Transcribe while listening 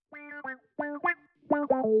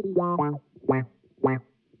Hey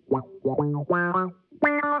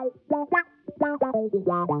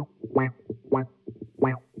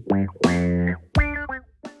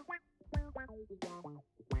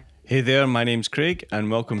there, my name's Craig and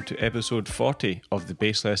welcome to episode 40 of the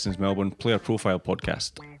Bass Lessons Melbourne Player Profile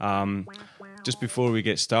podcast. Just before we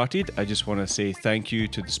get started, I just want to say thank you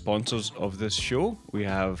to the sponsors of this show. We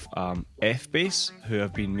have F-Bass, who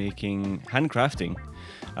have been handcrafting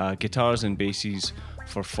guitars and basses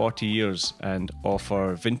for 40 years and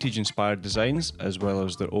offer vintage-inspired designs as well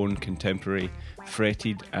as their own contemporary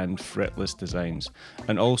fretted and fretless designs.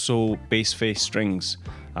 And also Bassface Strings.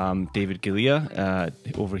 David Galea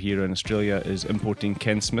over here in Australia is importing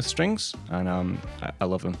Ken Smith strings, and I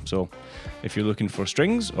love them. So if you're looking for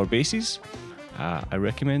strings or basses, I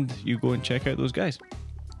recommend you go and check out those guys.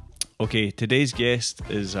 Okay, today's guest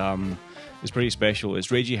is pretty special.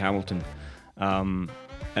 It's Reggie Hamilton.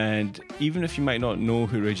 And even if you might not know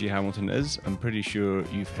who Reggie Hamilton is, I'm pretty sure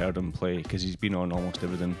you've heard him play because he's been on almost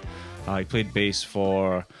everything. He played bass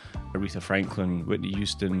for Aretha Franklin, Whitney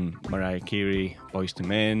Houston, Mariah Carey, Boyz II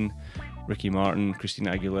Men, Ricky Martin,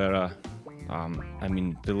 Christina Aguilera.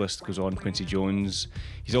 The list goes on. Quincy Jones.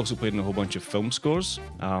 He's also played in a whole bunch of film scores.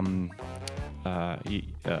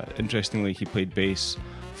 Interestingly, he played bass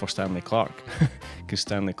for Stanley Clarke because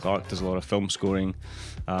Stanley Clarke does a lot of film scoring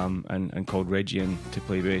and called Reggie in to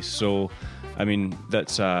play bass. So, I mean,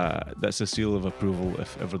 that's a seal of approval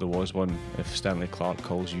if ever there was one, if Stanley Clarke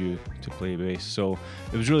calls you to play bass. So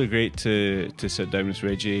it was really great to sit down with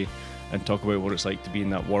Reggie and talk about what it's like to be in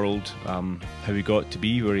that world, how he got to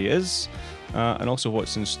be where he is, and also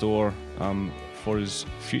what's in store for his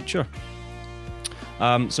future.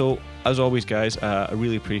 So, as always, guys, I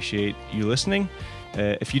really appreciate you listening.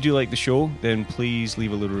 If you do like the show, then please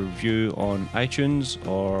leave a little review on iTunes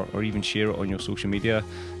or even share it on your social media.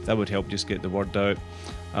 That would help just get the word out.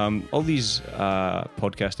 All these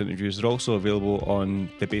podcast interviews are also available on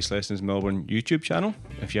the Bass Lessons Melbourne YouTube channel.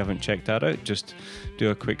 If you haven't checked that out, just do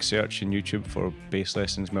a quick search in YouTube for Bass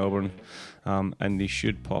Lessons Melbourne and they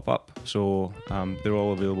should pop up. So they're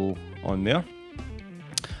all available on there.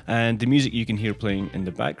 And the music you can hear playing in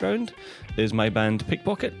the background is my band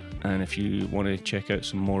Pickpocket. And if you want to check out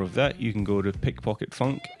some more of that, you can go to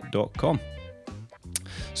pickpocketfunk.com.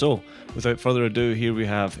 So, without further ado, here we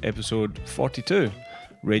have episode 42,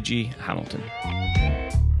 Reggie Hamilton.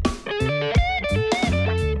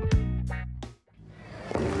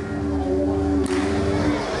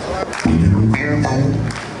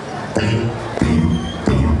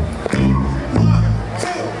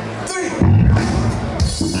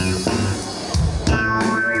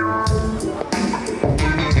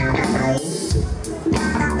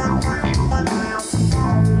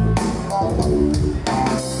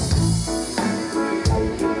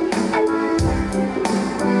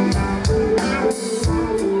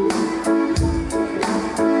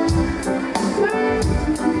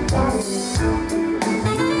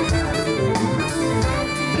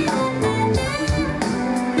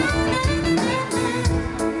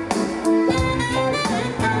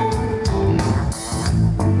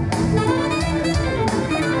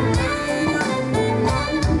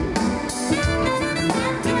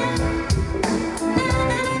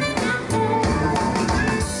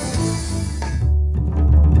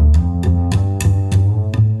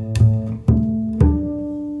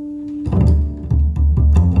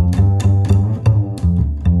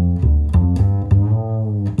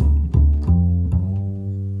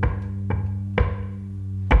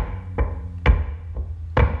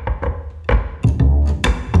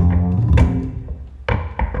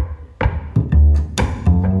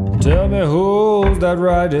 Tell me who's that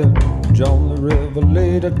riding John the River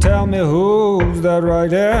Leader? Tell me who's that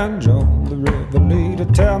riding John the River Leader?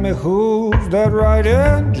 Tell me who's that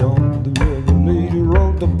riding John the River Leader?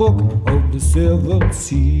 Wrote the book of the seven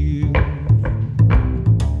seals.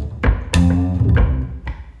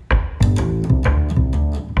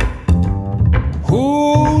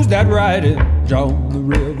 Who's that riding John the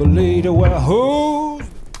River Leader? Well, who's...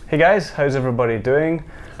 Hey guys, how's everybody doing?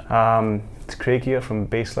 It's Craig here from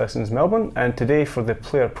Bass Lessons Melbourne, and today for the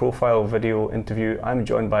player profile video interview, I'm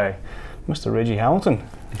joined by Mr. Reggie Hamilton.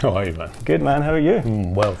 How are you, man? Good, man. How are you?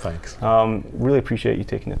 Well, thanks. Really appreciate you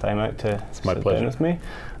taking the time out to It's my sit pleasure. down with me.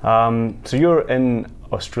 So you're in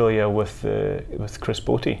Australia with Chris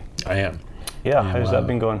Botti. I am. Yeah, I am, how's that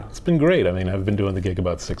been going? It's been great. I mean, I've been doing the gig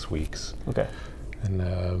about 6 weeks. Okay.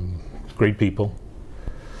 And great people.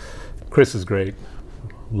 Chris is great.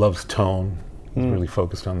 Loves tone. He's really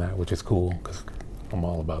focused on that, which is cool because I'm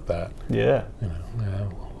all about that. Yeah. You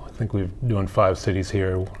know, think we're doing 5 cities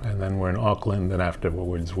here, and then we're in Auckland, and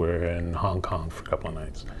afterwards we're in Hong Kong for a couple of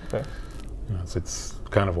nights. Okay. You know, so it's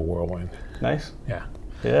kind of a whirlwind. Nice. Yeah.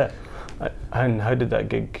 Yeah. And how did that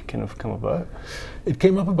gig kind of come about? It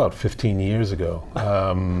came up about 15 years ago.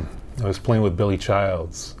 I was playing with Billy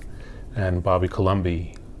Childs, and Bobby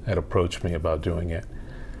Colomby had approached me about doing it.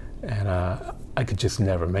 And I could just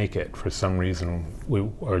never make it. For some reason,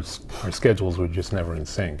 our schedules were just never in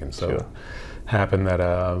sync. And so Sure. it happened that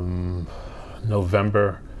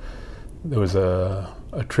November, there was a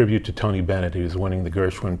tribute to Tony Bennett. He was winning the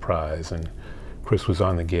Gershwin Prize, and Chris was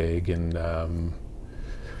on the gig, and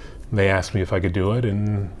they asked me if I could do it,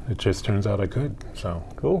 and it just turns out I could. So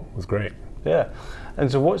Cool. it was great. Yeah. And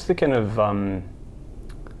so what's the kind of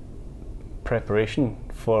preparation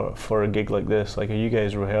for a gig like this? Like, are you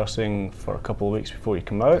guys rehearsing for a couple of weeks before you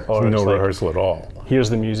come out? Or No it's like, rehearsal at all. here's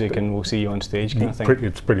the music and we'll see you on stage kind of thing?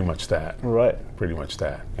 It's pretty much that. Right. Pretty much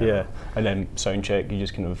that. Yeah. And then sound check, you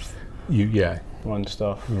just kind of You run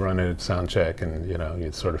stuff. run it at sound check, and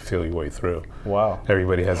you sort of feel your way through. Wow.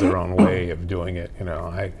 Everybody has their own way of doing it.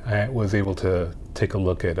 I was able to take a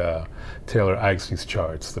look at Taylor Iggsey's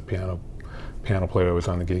charts, the piano player who was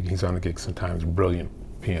on the gig. He's on the gig sometimes, brilliant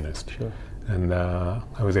pianist. Sure. And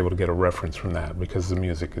I was able to get a reference from that because the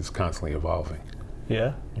music is constantly evolving.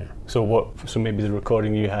 Yeah. Yeah. So maybe the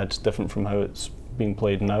recording you had is different from how it's being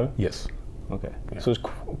played now? Yes. Okay. Yeah. So it's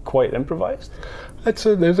quite improvised?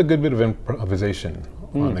 There's a good bit of improvisation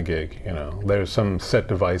on the gig. There's some set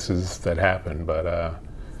devices that happen, but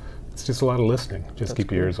it's just a lot of listening. Just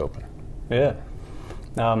keep your ears open. Yeah.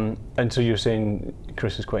 And so you're saying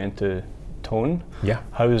Chris is quite into tone. Yeah.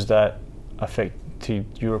 How does that affect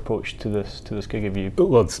your approach to this gig? Have you?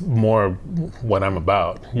 Well, it's more what I'm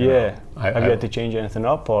about. Yeah. Have you I had to change anything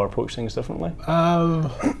up or approach things differently?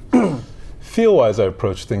 Feel-wise, I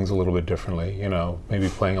approach things a little bit differently. Maybe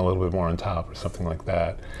playing a little bit more on top or something like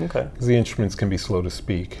that. Okay. Because the instruments can be slow to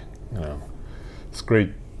speak. This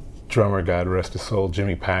great drummer, God rest his soul,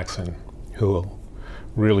 Jimmy Paxson, who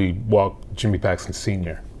really walked Jimmy Paxson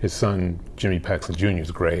Sr. His son, Jimmy Paxson Jr.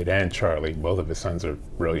 is great, and Charlie. Both of his sons are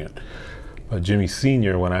brilliant. But Jimmy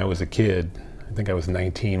Sr., when I was a kid, I think I was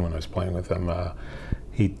 19 when I was playing with him,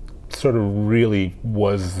 he sort of really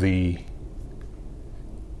was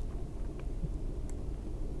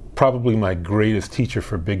probably my greatest teacher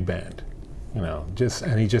for big band.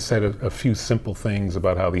 And he just said a few simple things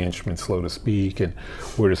about how the instrument's slow to speak and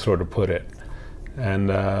where to sort of put it.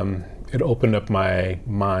 And it opened up my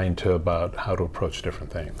mind to about how to approach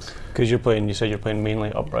different things. Because you said you're playing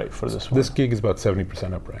mainly upright for this one. This gig is about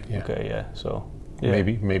 70% upright, yeah. Okay, yeah. So yeah.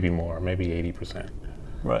 Maybe more, maybe 80%.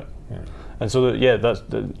 Right. Yeah. And so that's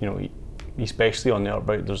especially on the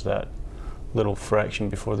upright, there's that little fraction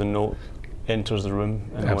before the note enters the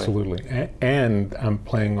room. In a way. Absolutely. And I'm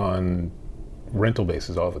playing on rental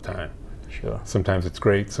basses all the time. Sure. Sometimes it's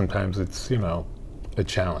great, sometimes it's, a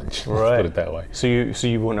challenge. Right. Let's put it that way. So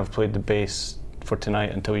you won't have played the bass for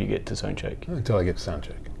tonight until you get to soundcheck. Until I get to sound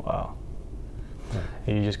check. Wow.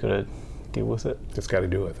 And you just got to deal with it. Just got to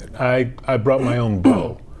do with it. I brought my own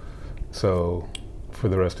bow, so for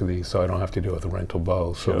the rest of these, so I don't have to deal with a rental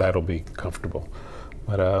bow. So Sure. that'll be comfortable.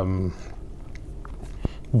 But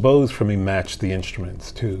bows for me match the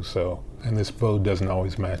instruments too. So, and this bow doesn't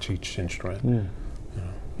always match each instrument.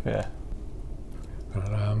 Yeah.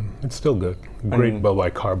 But it's still good. Great bow by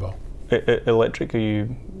Carbo. Electric?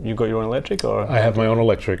 You got your own electric, or? I have my own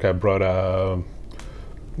electric. I brought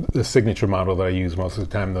the signature model that I use most of the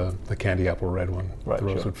time, the candy apple red one, Right, the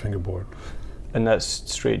sure. rosewood fingerboard. And that's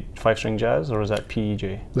straight 5-string jazz, or is that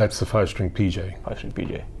PJ? That's the 5-string PJ. 5-string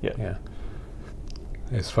PJ. Yeah. Yeah.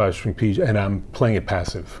 It's 5-string PJ, and I'm playing it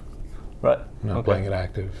passive. Right. I'm not Okay. playing it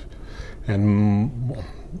active. And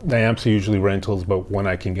the amps are usually rentals, but when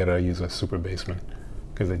I can get it, I use a Super Bassman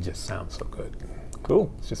because it just sounds so good.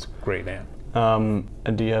 Cool. It's just a great amp.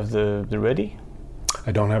 And do you have the ready?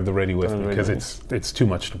 I don't have the ready with Don't me have the because ready. it's too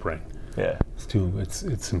much to bring. Yeah.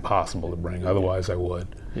 It's impossible to bring. Otherwise, I would.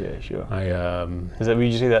 Yeah, sure. I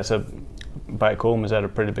Would you say that's back home? Is that a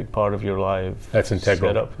pretty big part of your live? That's integral.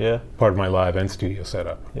 setup? Yeah. part of my live and studio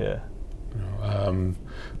setup. Yeah.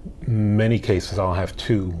 Many cases I'll have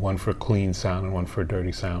two, one for clean sound and one for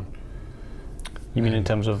dirty sound. You mean in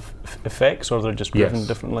terms of effects, or they're just driven Yes.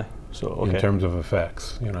 differently? So okay. In terms of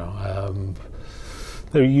effects,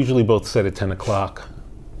 they're usually both set at 10 o'clock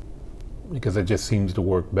because it just seems to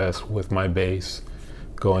work best with my bass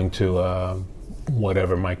going to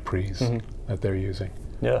whatever mic pre's that they're using.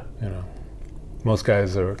 Yeah. Most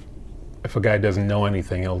guys if a guy doesn't know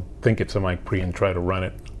anything, he'll think it's a mic pre and try to run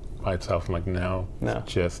it by itself. I'm like, no, No.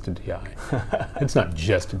 it's just a DI. It's not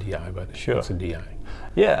just a DI, but Sure. it's a DI.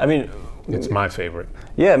 Yeah, I mean, It's my favorite.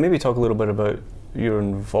 yeah, maybe talk a little bit about your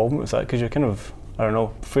involvement with that, because you're kind of, I don't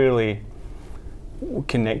know, fairly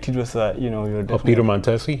connected with that, you know, you're Oh, definitely... Peter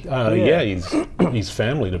Montesi? Yeah, he's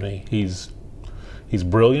family to me. He's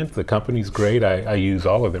brilliant. The company's great. I use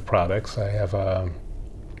all of their products. I have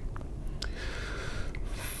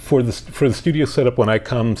for the studio setup, when I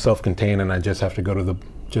come self-contained and I just have to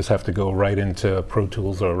go right into Pro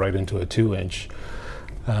Tools or right into a 2-inch.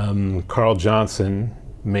 Carl Johnson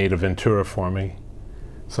made a Ventura for me,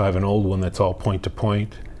 so I have an old one that's all point to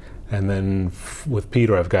point. And then with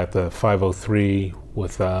Peter, I've got the 503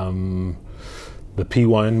 with the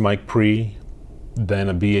P1 mic pre, then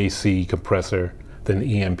a BAC compressor, then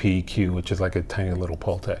EMP EQ, which is like a tiny little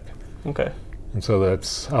Pultec. Okay. And so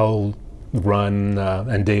I'll run,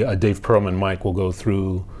 and a Dave Perlman mic will go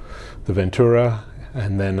through the Ventura,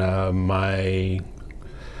 and then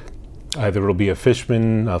either it'll be a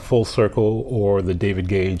Fishman, a Full Circle, or the David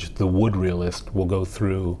Gage, the Wood Realist, will go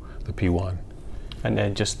through the P1. And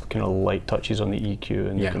then just kind of light touches on the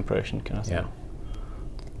EQ and the compression kind of thing. Yeah,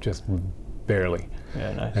 just barely.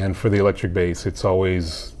 Yeah, nice. And for the electric bass, it's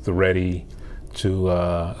always the Ready to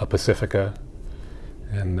a Pacifica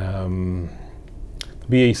and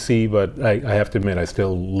BAC, but I have to admit,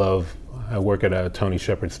 I work at a Tony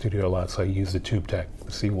Shepard studio a lot, so I use the Tube Tech,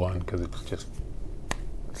 the C1, because it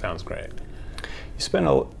sounds great. You spent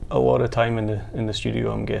a lot of time in the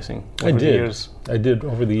studio, I'm guessing, over the years. I did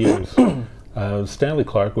over the years. Stanley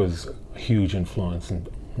Clarke was a huge influence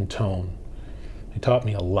in tone. He taught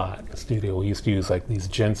me a lot in the studio. We used to use like these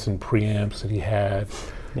Jensen preamps that he had.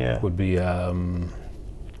 Yeah. Would be a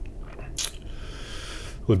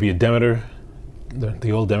Demeter,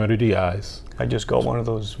 the old Demeter DIs. I just got one of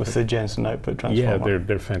those with the Jensen output transformer. Yeah,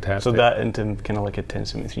 they're fantastic. So that into kind of like a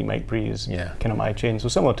 1073 mic pre is kind of my chain. So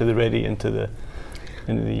similar to the Ready into the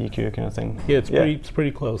EQ kind of thing. Yeah, it's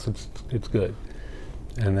pretty close. It's good.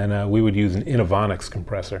 And then we would use an Innovonics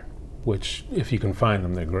compressor, which, if you can find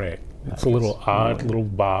them, they're great. It's a little odd little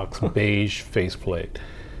box, beige faceplate,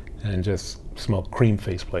 and just cream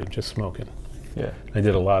faceplate, just smoking. Yeah. I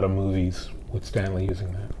did a lot of movies with Stanley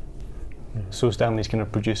using that. Yeah. So Stanley's kind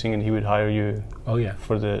of producing, and he would hire you. Oh yeah.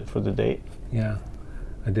 For the date. Yeah,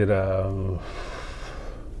 I did.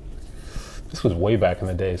 This was way back in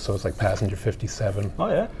the day, so it's like Passenger 57. Oh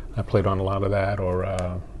yeah. I played on a lot of that,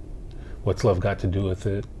 or What's Love Got to Do with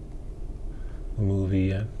It? The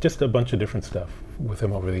movie, just a bunch of different stuff with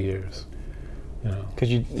him over the years. You know.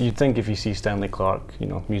 Because you'd think if you see Stanley Clarke, you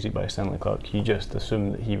know, music by Stanley Clarke, you just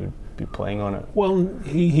assume that he would be playing on it. Well,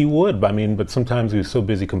 he would, but sometimes he was so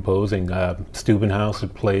busy composing. Steubenhaus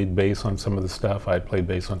had played bass on some of the stuff. I'd played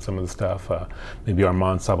bass on some of the stuff. Maybe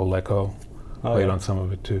Armand Sabalenko played on some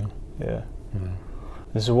of it too. Yeah.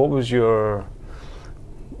 And so what was your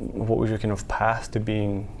kind of path to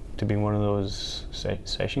being one of those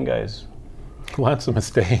session guys? Lots of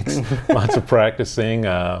mistakes, lots of practicing,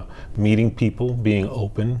 meeting people, being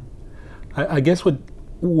open. I guess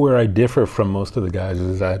where I differ from most of the guys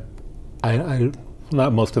is that I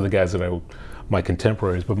not most of the guys that my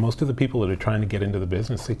contemporaries, but most of the people that are trying to get into the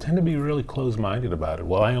business, they tend to be really closed-minded about it.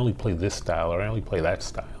 Well, I only play this style, or I only play that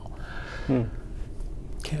style.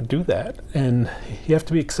 Can't do that, and you have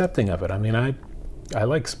to be accepting of it. I mean, I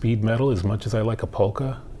like speed metal as much as I like a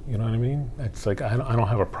polka. You know what I mean? It's like I don't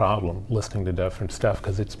have a problem listening to different stuff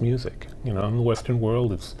because it's music. You know, in the Western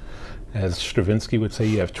world, it's, as Stravinsky would say,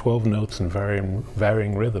 you have 12 notes and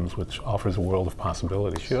varying rhythms, which offers a world of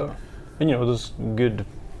possibilities. Sure. And you know, there's good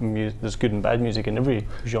and bad music in every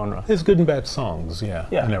genre. There's good and bad songs, Yeah.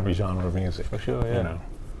 in every genre of music. For sure, yeah. You know,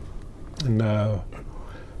 and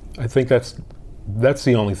I think that's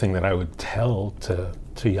the only thing that I would tell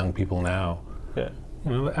to young people now. Yeah.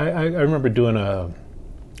 You know, I remember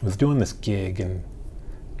I was doing this gig, and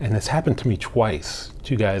this happened to me twice.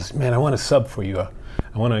 Two guys, man, I want to sub for you.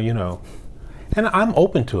 I want to, you know, and I'm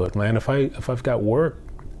open to it, man. If I've got work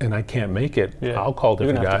and I can't make it, I'll call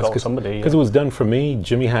different guys because it was done for me.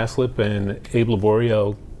 Jimmy Haslip and Abe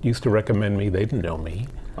Laborio used to recommend me. They didn't know me,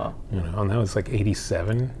 you know, and that was like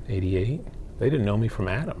 87, 88. They didn't know me from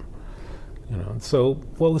Adam. You know, and so,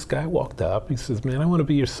 this guy walked up. He says, "Man, I want to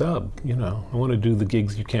be your sub. You know, I want to do the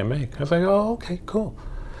gigs you can't make." I was like, "Oh, okay, cool."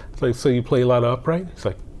 It's like, "So you play a lot of upright?" He's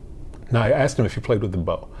like, "No." I asked him if he played with the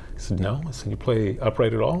bow. He said, "No." I said, "You play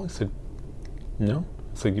upright at all?" He said, "No."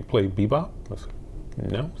 I said, "You play bebop?" I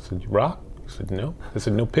said, "No." I said, "You rock?" He said, "No." I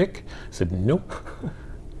said, "No pick?" I said, "Nope."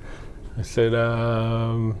 I said,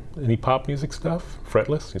 "Any pop music stuff?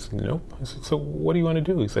 Fretless?" He said, "Nope." I said, "So what do you want to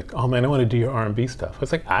do?" He's like, "Oh man, I want to do your R&B stuff." I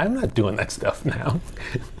was like, "I'm not doing that stuff now."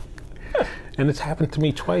 And it's happened to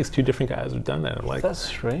me twice. 2 different guys have done that. I'm like, That's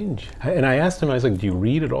strange. and I asked him, I was like, do you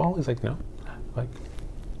read at all? He's like, no. Like,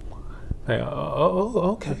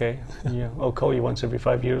 okay. Okay. Yeah. I'll call you once every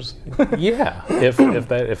 5 years. Yeah,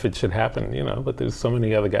 if it should happen, you know. But there's so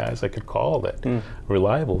many other guys I could call that are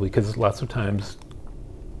reliable, because lots of times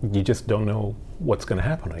you just don't know what's going to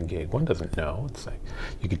happen on a gig. One doesn't know. It's like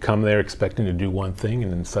you could come there expecting to do one thing,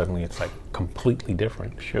 and then suddenly it's like completely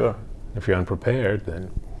different. Sure. If you're unprepared,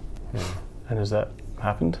 then And has that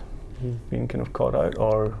happened? You've been kind of caught out,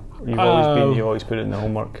 or you've always put it in the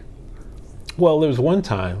homework? well, there was one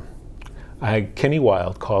time Kenny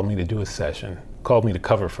Wilde called me to do a session, called me to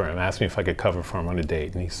cover for him, asked me if I could cover for him on a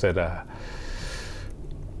date, and he said,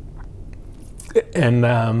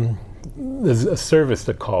 there's a service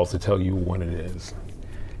that calls to tell you when it is.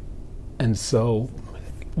 And so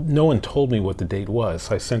no one told me what the date was.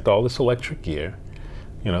 So I sent all this electric gear.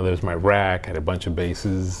 You know, there's my rack, I had a bunch of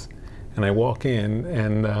basses, and I walk in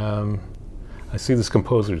and I see this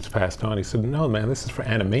composer that's passed on. He said, no, man, this is for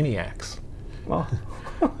Animaniacs. Oh.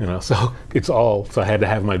 You know, so so I had to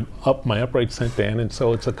have my upright sent in, and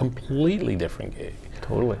so it's a completely different gig.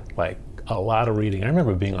 Totally. Like a lot of reading. I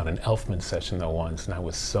remember being on an Elfman session though once, and I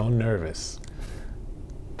was so nervous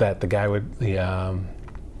that the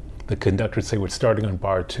conductor would say, we're starting on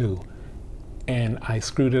bar 2, and I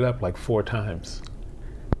screwed it up like 4 times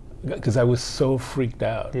because I was so freaked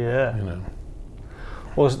out. Yeah. You know.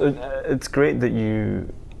 Well, it's great that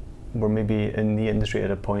you were maybe in the industry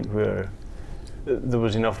at a point where there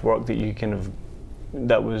was enough work that you could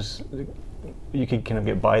kind of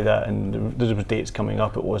get by that, and there were dates coming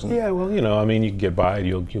up. It wasn't. Yeah, well, you know, I mean, you can get by.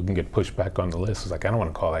 You can get pushed back on the list. It's like, I don't want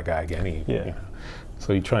to call that guy again. Yeah. You know.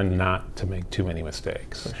 So you try not to make too many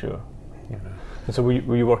mistakes. For sure. You know. And so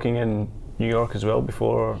were you working in New York as well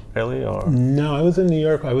before early, or? No, I was in New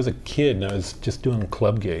York. I was a kid, and I was just doing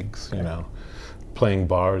club gigs. You know, playing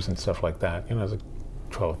bars and stuff like that. You know, I was like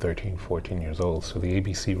 12, 13, 14 years old. So the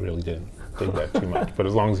ABC really didn't think that too much. But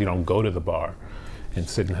as long as you don't go to the bar and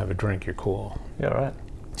sit and have a drink, you're cool. Yeah, right.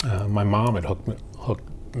 My mom had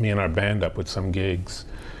hooked me and our band up with some gigs,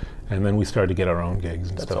 and then we started to get our own gigs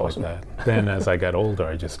and stuff awesome. like that. Then as I got older,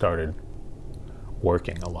 I just started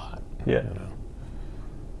working a lot. Yeah. You know.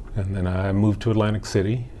 And then I moved to Atlantic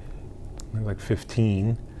City. I was like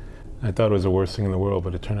 15. I thought it was the worst thing in the world,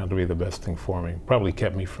 but it turned out to be the best thing for me. Probably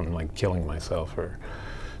kept me from like killing myself or,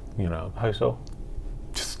 you know. How so?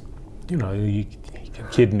 Just, you know, you a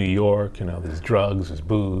kid in New York, you know, there's drugs, there's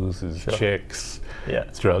booze, there's chicks. Yeah.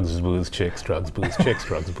 It's drugs, there's booze, chicks, drugs, booze, chicks,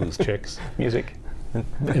 drugs, booze, chicks. Music.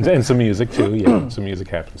 And some music too, yeah. Some music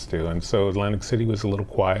happens too. And so Atlantic City was a little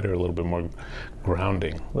quieter, a little bit more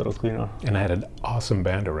grounding. A little cleaner. And I had an awesome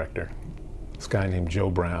band director, this guy named Joe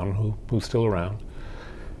Brown, who's still around.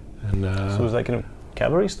 And So was that kind of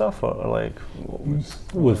cabaret stuff, or like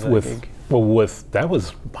that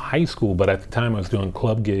was high school, but at the time I was doing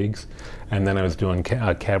club gigs, and then I was doing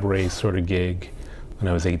a cabaret sort of gig when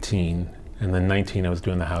I was 18, and then 19 I was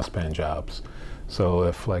doing the house band jobs. So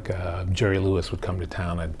if like Jerry Lewis would come to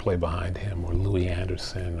town, I'd play behind him, or Louis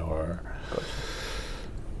Anderson, or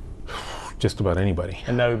just about anybody.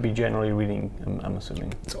 And that would be generally reading, I'm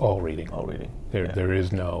assuming. It's all reading. All reading. There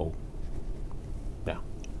is no.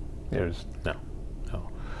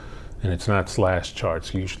 And it's not slash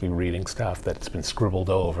charts, usually reading stuff that's been scribbled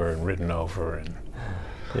over and written over, and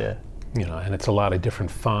yeah, you know, and it's a lot of different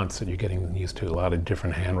fonts that you're getting used to, a lot of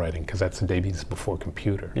different handwriting, because that's the days before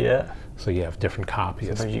computer. Yeah. So you have different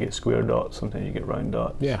copyists. Sometimes you get square dots, sometimes you get round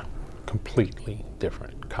dots. Yeah, completely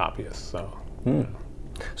different copyists. So.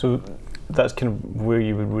 So that's kind of where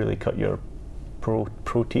you would really cut your pro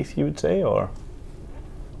teeth, you would say, or?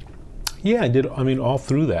 Yeah, I did. I mean, all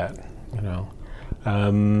through that, you know,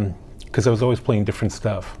 because I was always playing different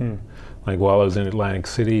stuff. Like while I was in Atlantic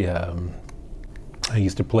City, I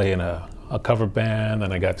used to play in a cover band,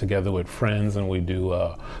 and I got together with friends and we do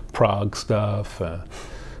prog stuff.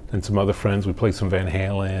 And some other friends, we play some Van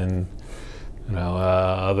Halen. You know,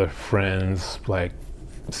 other friends like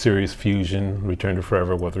Sirius Fusion, Return to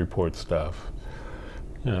Forever, Weather Report stuff.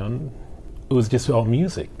 You know, it was just all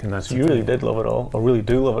music, and that's. So you really did love it all, or really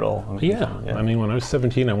do love it all. Yeah. I mean, when I was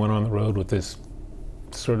 17, I went on the road with this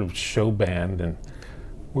sort of show band, and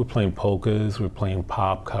we were playing polkas, we were playing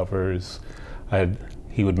pop covers.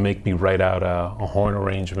 He would make me write out a horn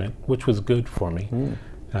arrangement, which was good for me,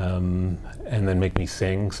 and then make me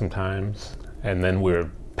sing sometimes. And then we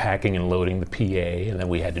were packing and loading the PA, and then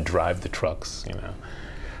we had to drive the trucks, you know,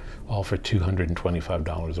 all for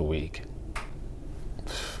 $225 a week.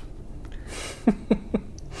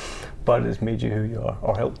 But it's made you who you are,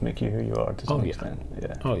 or helped make you who you are to some extent.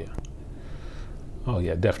 Yeah. Oh yeah. Oh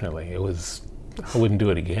yeah, definitely. It was. I wouldn't do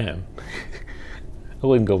it again. I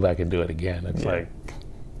wouldn't go back and do it again. It's like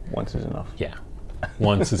once is enough. yeah,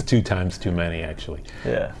 once is 2 times too many. Actually,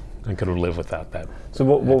 Yeah. I could have lived without that. So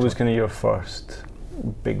what was kind of your first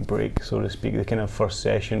big break, so to speak, the kind of first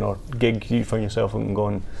session or gig you found yourself and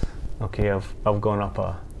going, okay, I've gone up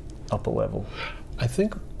a level? I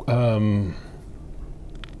think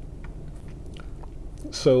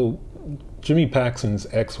so. Jimmy Paxton's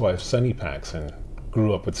ex-wife, Sonny Paxton,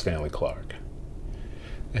 grew up with Stanley Clarke,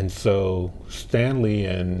 and so Stanley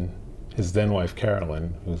and his then wife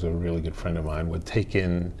Carolyn, who's a really good friend of mine, would take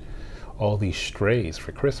in all these strays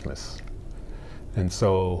for Christmas. And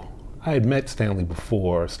so I had met Stanley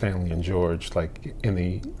before, Stanley and George, like in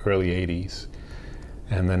the early 80s.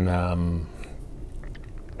 And then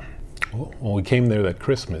well, we came there that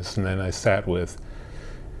Christmas, and then I sat with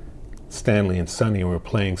Stanley and Sonny, and we were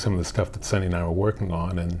playing some of the stuff that Sonny and I were working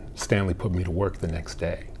on, and Stanley put me to work the next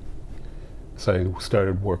day. So I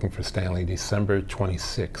started working for Stanley December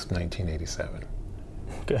 26, 1987.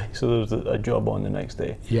 Okay, so there was a job on the next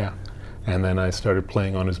day. Yeah. And then I started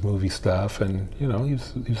playing on his movie stuff, and you know, he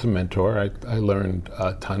was a mentor. I learned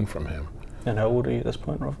a ton from him. And how old are you at this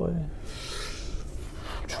point, roughly?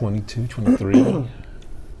 22, 23,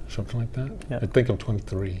 something like that. Yeah. I think I'm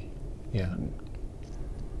 23. Yeah.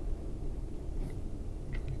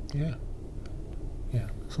 Yeah. Yeah,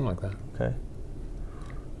 something like that. Okay.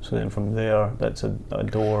 So then from there, that's a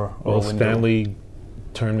door or Well, a window. Stanley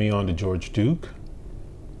turned me on to George Duke.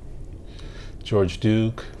 George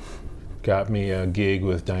Duke got me a gig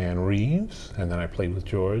with Diane Reeves, and then I played with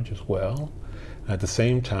George as well. At the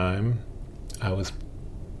same time, I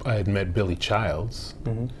had met Billy Childs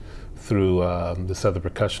through this other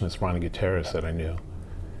percussionist, Ronnie Gutierrez, that I knew.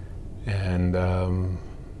 And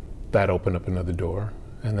that opened up another door.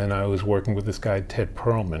 And then I was working with this guy, Ted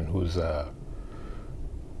Perlman,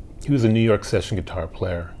 he was a New York session guitar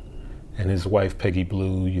player. And his wife, Peggy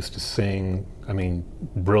Blue, used to sing, I mean,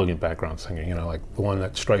 brilliant background singer, you know, like the one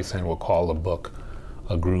that Streisand would call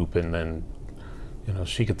a group, and then, you know,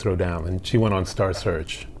 she could throw down. And she went on Star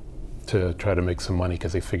Search to try to make some money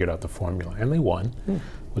because they figured out the formula. And they won,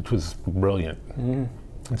 which was brilliant. And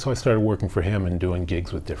so I started working for him and doing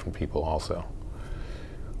gigs with different people also.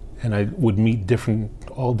 And I would meet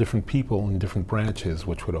all different people in different branches,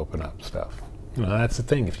 which would open up stuff. You know, that's the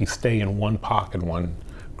thing. If you stay in one pocket, one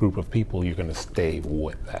group of people, you're going to stay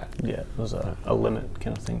with that. Yeah, there's a limit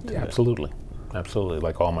kind of thing to it. Absolutely. Absolutely.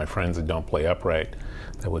 Like all my friends that don't play upright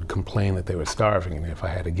that would complain that they were starving, and if I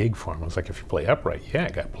had a gig for them, I was like, if you play upright, yeah, I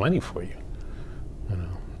got plenty for you. You know,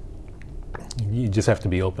 you just have to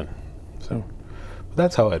be open. So but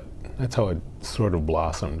that's how it sort of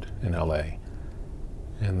blossomed in LA.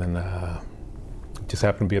 And then it just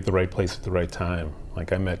happened to be at the right place at the right time.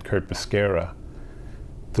 Like I met Kurt Biscara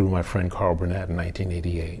through my friend Carl Burnett in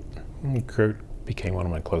 1988. And Kurt became one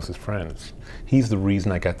of my closest friends. He's the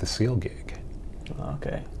reason I got the Seal gig.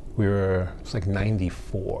 Okay. It was like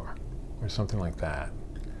 94 or something like that.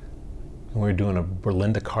 And we were doing a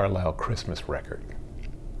Belinda Carlisle Christmas record.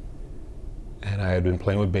 And I had been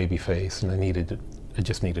playing with Babyface, and I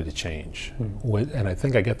just needed a change. And I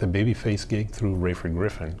think I got the Babyface gig through Rayford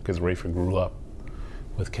Griffin, because Rayford grew up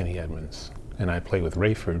with Kenny Edmonds. And I played with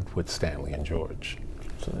Rayford with Stanley and George.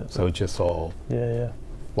 So it just all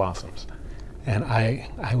blossoms. And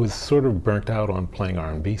I was sort of burnt out on playing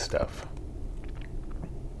R&B stuff.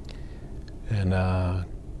 And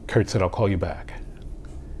Kurt said, I'll call you back.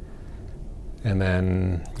 And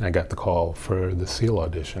then I got the call for the Seal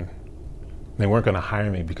audition. They weren't going to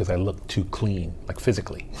hire me because I looked too clean, like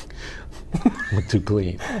physically. Looked too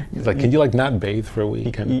clean. He's like, can you like not bathe for a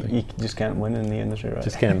week? Kind of thing. You just can't win in the industry, right?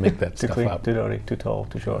 Just can't make that too stuff clean, up. too dirty, too tall,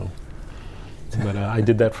 too short. But I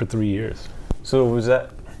did that for 3 years. So was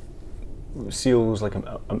that Seal was like an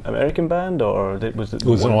American band, or was it? It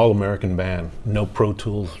was an all-American band, no Pro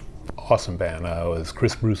Tools, awesome band. It was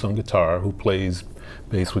Chris Bruce on guitar, who plays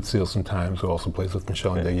bass with Seal sometimes, who also plays with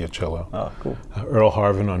Michelle and Daya cello. Oh, cool. Earl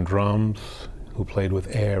Harvin on drums, who played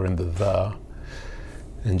with Air and The,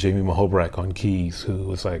 and Jamie Mahobrak on keys, who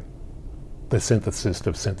was like the synthesist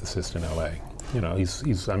of synthesist in LA. You know,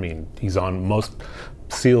 he's on most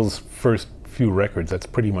Seal's first few records. That's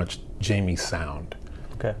pretty much Jamie's sound.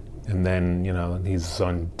 Okay. And then, you know, he's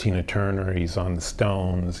on Tina Turner, he's on the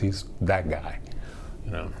Stones, he's that guy,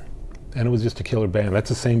 you know. And it was just a killer band. That's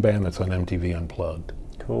the same band that's on MTV Unplugged.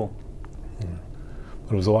 Cool. Yeah.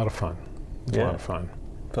 But it was a lot of fun. It was a lot of fun.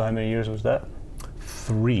 So how many years was that?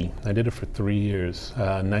 3. I did it for 3 years,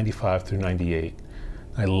 95 through 98.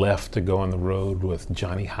 I left to go on the road with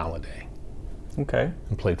Johnny Holiday. Okay.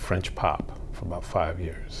 And played French pop for about 5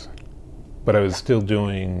 years. but I was still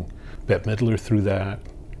doing Bette Midler through that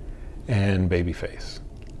and Babyface.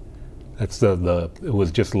 That's it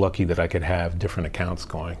was just lucky that I could have different accounts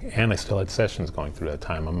going, and I still had sessions going through that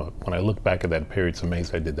time. When I look back at that period, it's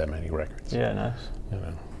amazing I did that many records. Yeah, nice. You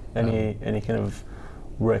know, Any kind of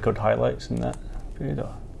record highlights in that period?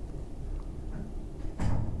 Or?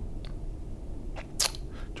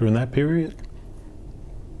 During that period,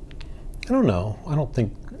 I don't know. I don't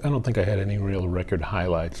think I had any real record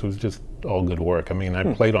highlights. It was just all good work. I mean,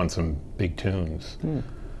 I played on some big tunes, you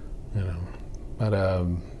know, but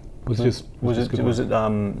was it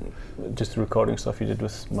just the recording stuff you did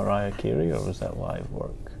with Mariah Carey, or was that live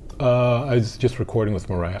work? I was just recording with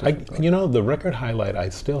Mariah. The record highlight I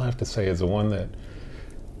still have to say is the one that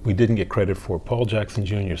we didn't get credit for. Paul Jackson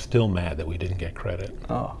Jr. is still mad that we didn't get credit.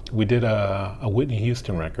 Oh. We did a Whitney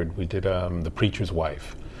Houston record. We did The Preacher's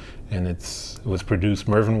Wife, and it was produced.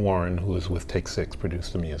 Mervyn Warren, who was with Take Six,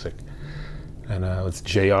 produced the music, and it's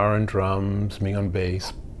JR on drums, me on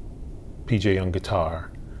bass, PJ on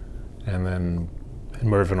guitar, and then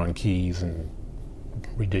Mervyn on keys, and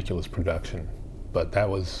ridiculous production. But that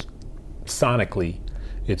was sonically,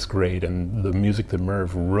 it's great, and the music that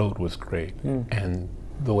Merv wrote was great, and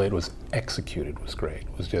the way it was executed was great.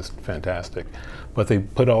 It was just fantastic. But they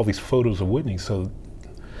put all these photos of Whitney, so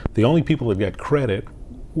the only people that got credit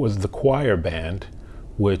was the choir band,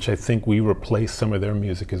 which I think we replaced some of their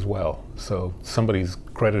music as well. So somebody's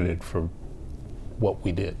credited for what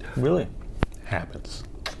we did. Really? Happens.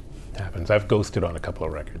 I've ghosted on a couple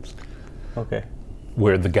of records. Okay.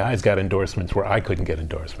 Where the guys got endorsements where I couldn't get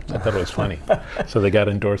endorsements. I thought it was funny. So they got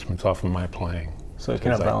endorsements off of my playing. So it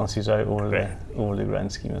kind of balances out over the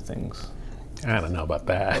grand scheme of things. I don't know about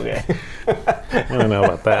that. Okay. I don't know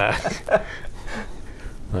about that.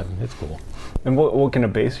 But it's cool. And what kind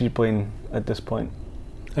of bass are you playing at this point?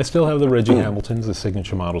 I still have the Reggie Hamiltons, the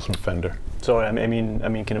signature models from Fender. Sorry, I mean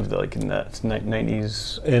kind of like in that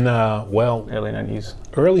 90s. In early 90s.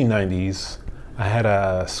 Early 90s, I had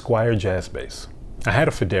a Squier jazz bass. I had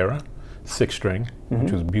a Federa 6-string,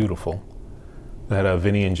 which was beautiful, that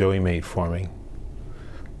Vinny and Joey made for me.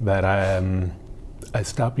 That I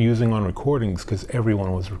stopped using on recordings because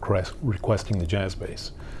everyone was requesting the jazz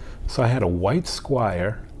bass. So I had a white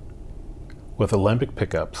Squier with alembic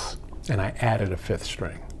pickups, and I added a 5th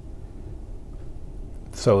string.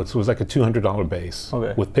 So it was like a $200 bass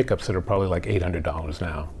with pickups that are probably like $800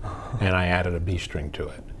 now, and I added a B string to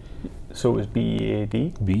it. So it was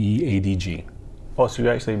B-E-A-D? B-E-A-D-G. Oh, so you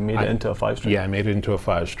actually made it into a 5-string? Yeah, I made it into a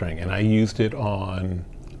 5-string, and I used it on,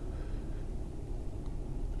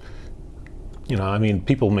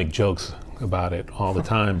 people make jokes about it all the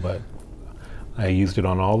time, but I used it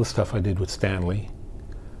on all the stuff I did with Stanley.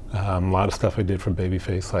 A lot of stuff I did for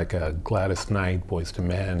Babyface, like Gladys Knight, Boyz II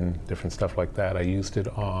Men, different stuff like that. I used it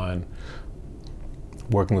on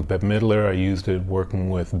working with Bette Midler. I used it working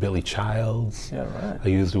with Billy Childs. Yeah, right. I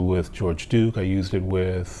used it with George Duke. I used it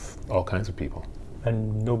with all kinds of people.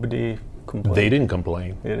 And nobody complained? They didn't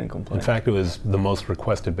complain. They didn't complain. In fact, it was the most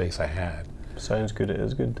requested bass I had. Sounds good, it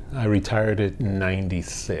is good. I retired it in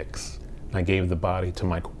 '96. I gave the body to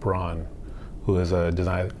Michael Braun, who is a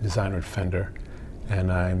designer at Fender.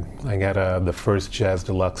 And I got the first Jazz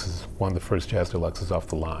Deluxes, one of the first Jazz Deluxes off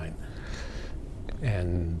the line.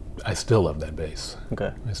 And I still love that bass.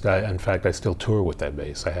 Okay. In fact, I still tour with that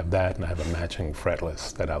bass. I have that, and I have a matching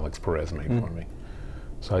fretless that Alex Perez made for me.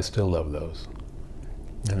 So I still love those.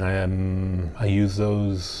 And I use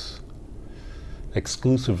those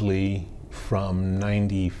exclusively from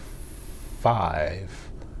 '95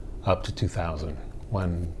 up to 2000,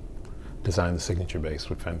 when I designed the signature bass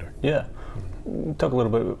with Fender. Yeah. Talk a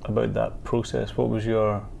little bit about that process. What was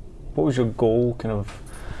your goal, kind of,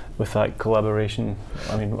 with that collaboration?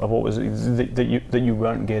 I mean, what was it that you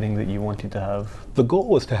weren't getting that you wanted to have? The goal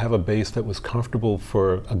was to have a bass that was comfortable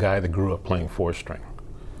for a guy that grew up playing 4-string.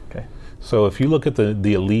 Okay. So if you look at the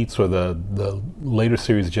Elites or the later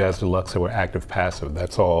series Jazz Deluxe that were active passive,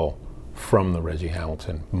 that's all from the Reggie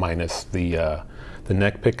Hamilton, minus the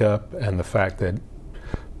neck pickup and the fact that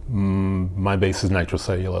my bass is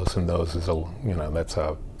nitrocellulose, and those is that's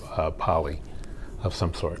a poly of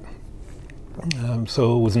some sort.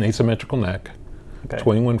 So it was an asymmetrical neck,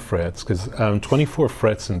 21 frets, because 24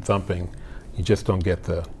 frets in thumping, you just don't get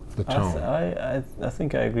the tone. I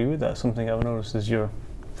think I agree with that. Something I've noticed is you're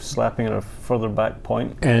slapping at a further back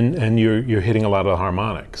point, and you're hitting a lot of the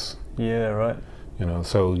harmonics. Yeah, right.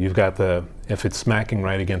 So you've got if it's smacking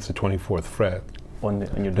right against the 24th fret,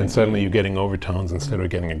 then suddenly you're getting overtones instead of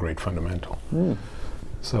getting a great fundamental.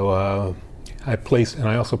 So I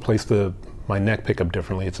also placed my neck pickup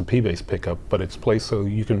differently. It's a P-bass pickup, but it's placed so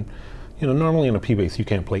you can, normally in a P bass you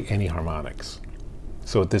can't play any harmonics.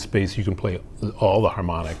 So at this bass you can play all the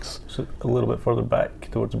harmonics. So a little bit further back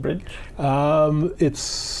towards the bridge?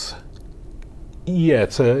 It's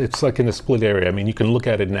like in a split area. I mean, you can look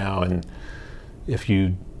at it now, and if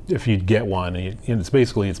you get one,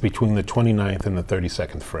 it's between the 29th and the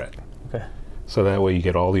 32nd fret. Okay. So that way you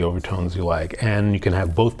get all the overtones you like, and you can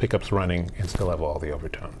have both pickups running and still have all the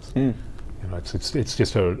overtones. It's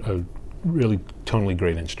just a really tonally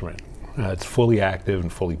great instrument. It's fully active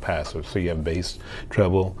and fully passive. So you have bass,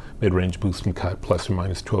 treble, mid-range boost and cut, plus or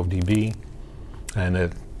minus 12 dB, and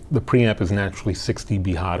the preamp is naturally 6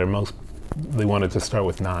 dB hotter. They wanted to start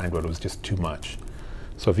with 9, but it was just too much.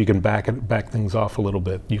 So if you can back things off a little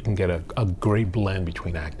bit, you can get a great blend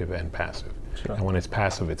between active and passive. Sure. And when it's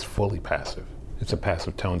passive, it's fully passive. It's a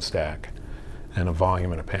passive tone stack and a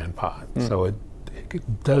volume and a pan pot. So it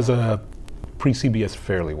does a pre-CBS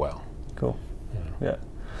fairly well. Cool. Yeah.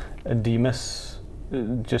 And do you miss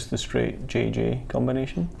just the straight JJ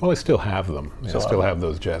combination? Well, I still have them. I Still still have have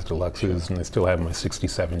those Jazz Deluxes, and I still have my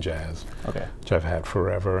 67 Jazz, Okay. which I've had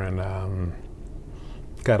forever, and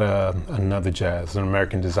got another Jazz, an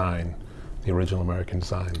American Design, the original American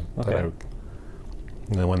Design. Okay.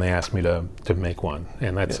 When they asked me to make one,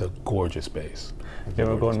 and that's a gorgeous bass. You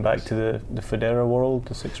ever Gorgeous going back bass. to the Federa world,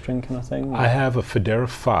 the 6-string kind of thing? I have a Federa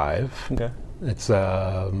 5. Okay. It's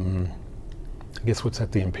I guess what's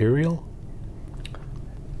that, the Imperial?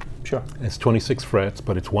 Sure. It's 26 frets,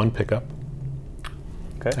 but it's one pickup,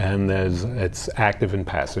 Okay. and it's active and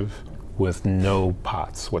passive with no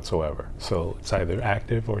pots whatsoever. So it's either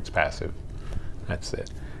active or it's passive. That's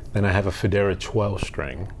it. Then I have a Federa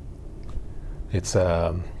 12-string. It's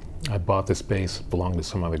I bought this bass, it belonged to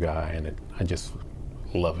some other guy, and I just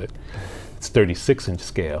love it. It's 36-inch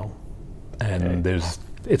scale, and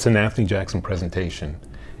it's an Anthony Jackson presentation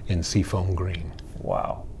in seafoam green.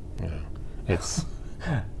 Wow. It's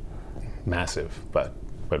massive, but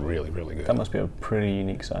really, really good. That must be a pretty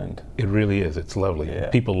unique sound. It really is. It's lovely. Yeah.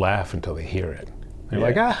 People laugh until they hear it. They're Yeah.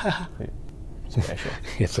 like, ah. Special.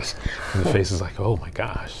 It's just, and the face is like, oh my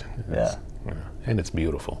gosh. Yeah. And it's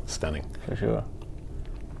beautiful, stunning. For sure.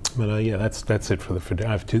 But that's it for the Federa.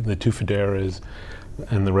 I have the two Federas,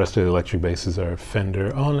 and the rest of the electric basses are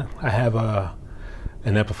Fender. Oh, and I have an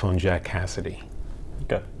Epiphone Jack Cassidy,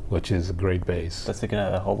 Okay. which is a great bass. That's the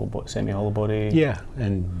kind of semi-hollow body. Yeah,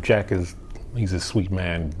 and Jack he's a sweet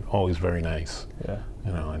man, always very nice. Yeah.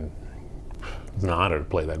 And it's an honor to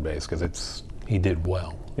play that bass because he did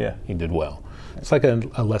well. Yeah. He did well. It's like a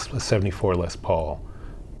 74 Les Paul,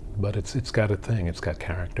 but it's got a thing. It's got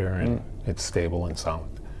character, and it's stable and solid.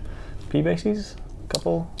 P basses?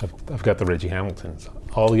 Couple? I've got the Reggie Hamiltons.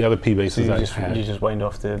 All the other P So basses you I just, had, you just wind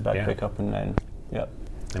off the back Yeah. pickup and then, yeah.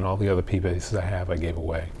 and all the other P basses I have, I gave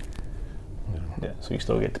away. Yeah, so you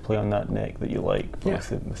still get to play on that neck that you like Yeah.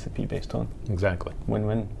 with the P bass tone. Exactly.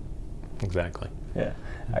 Win-win. Exactly. Yeah.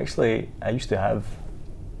 Actually, I used to have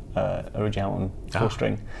a Reggie Hamilton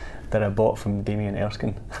 4-string that I bought from Damien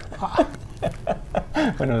Erskine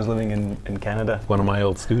when I was living in Canada. One of my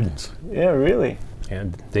old students. Yeah, really?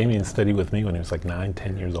 And Damien studied with me when he was like 9,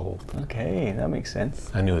 10 years old. Okay, that makes sense.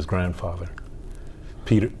 I knew his grandfather,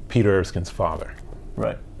 Peter Erskine's father.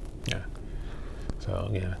 Right. Yeah. So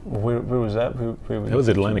yeah, Where was that? Where that was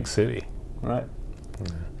Atlantic City. Right.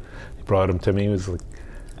 He brought him to me. He was like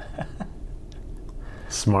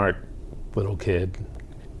smart little kid.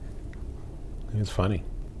 He was funny,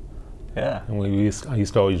 Yeah. and I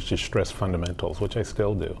used to always just stress fundamentals, which I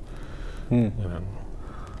still do.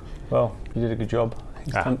 Well, you did a good job.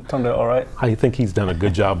 It's Ah. turned out all right. I think he's done a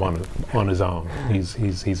good job on his own. He's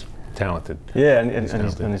talented. Yeah,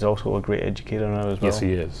 talented. and he's also a great educator now as well. Yes,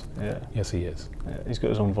 he is. Yeah. Yes, he is. Yeah, he's got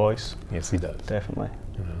his own voice, Yes, he does. definitely.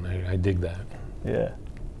 And I dig that. Yeah.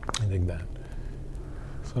 I dig that.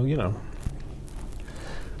 So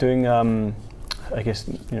Doing, I guess,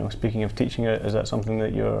 speaking of teaching, is that something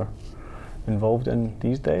that you're involved in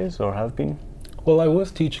these days or have been? Well, I was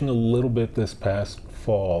teaching a little bit this past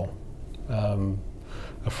fall.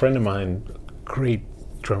 A friend of mine, great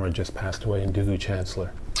drummer, just passed away, Ndugu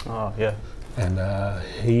Chancellor. Oh, yeah. And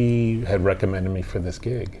he had recommended me for this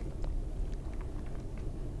gig.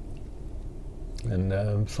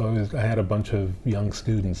 And so I had a bunch of young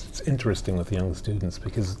students. It's interesting with young students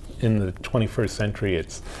because in the 21st century,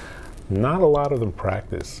 it's not a lot of them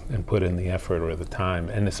practice and put in the effort or the time.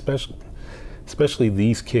 And especially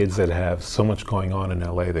these kids that have so much going on in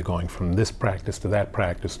LA, they're going from this practice to that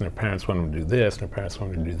practice, and their parents want them to do this, and their parents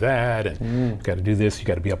want them to do that, and you've got to do this, you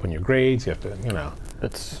got to be up on your grades, you have to,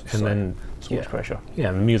 It's and then so much pressure.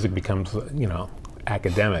 yeah, the music becomes,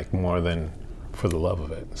 academic more than for the love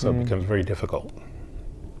of it, so it becomes very difficult.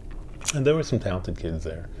 And there were some talented kids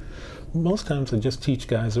there. Most times I just teach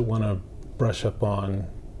guys that want to brush up on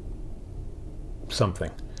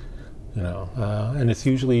something, you know, and it's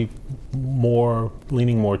usually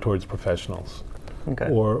leaning more towards professionals, Okay.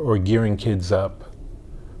 or gearing kids up,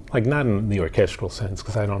 like not in the orchestral sense,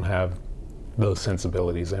 because I don't have those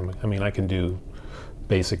sensibilities. I mean, I can do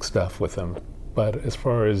basic stuff with them, but as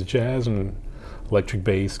far as jazz and electric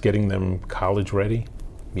bass, getting them college ready,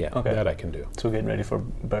 Okay. that I can do. So getting ready for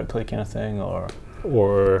Berkeley kind of thing, or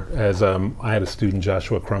Or as I had a student,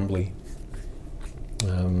 Joshua Crumbly,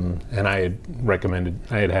 and I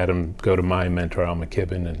had had him go to my mentor, Al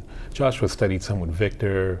McKibben, and Joshua studied some with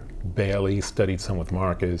Victor, Bailey studied some with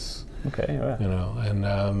Marcus, okay, yeah. you know,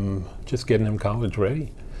 and just getting him college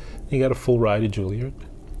ready. He got a full ride at Juilliard,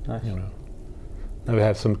 Nice. you know. I've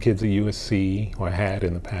had some kids at USC, or had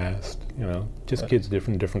in the past, you know, just kids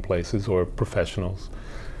different places, or professionals.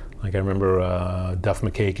 Like I remember Duff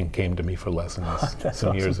McKagan came to me for lessons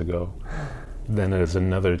some years ago. Then there's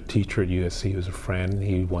another teacher at USC who's a friend.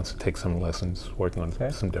 He wants to take some lessons, working on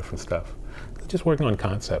some different stuff. Just working on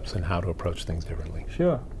concepts and how to approach things differently.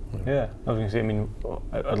 Sure. Yeah. I was going to say, I mean,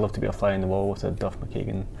 I'd love to be a fly on the wall with a Duff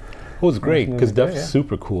McKagan. Well, it's great because Duff's yeah.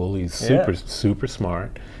 super cool. He's super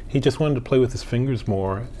smart. He just wanted to play with his fingers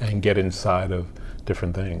more and get inside of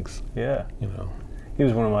different things. Yeah. You know. He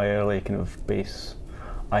was one of my early kind of bass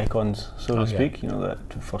icons, so to yeah. speak. You know,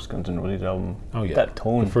 that first Guns N' Roses album. Oh yeah. That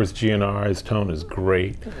tone. The first GNR, his tone is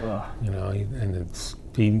great. You know,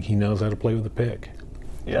 and he knows how to play with a pick.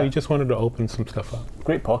 Yeah. So he just wanted to open some stuff up.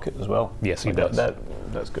 Great pocket as well. Yes, he Like does.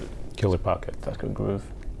 That's good. Killer pocket. That's good groove.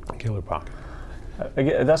 Killer pocket. I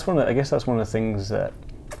guess that's one of the things that,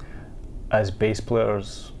 as bass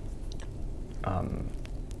players,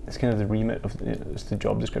 it's kind of the remit of it's the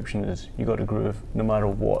job description is you got to groove no matter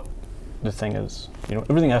what the thing is. You know,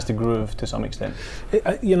 everything has to groove to some extent.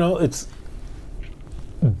 You know, it's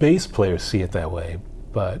bass players see it that way,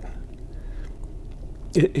 but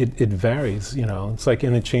it varies. You know, it's like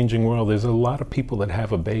in a changing world. There's a lot of people that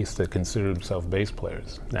have a bass that consider themselves bass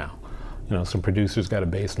players now. You know, some producers got a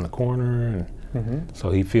bass in the corner, and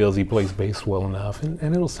so he feels he plays bass well enough, and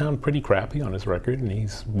it'll sound pretty crappy on his record, and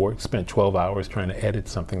he's spent 12 hours trying to edit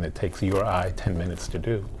something that takes your eye 10 minutes to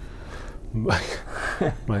do. But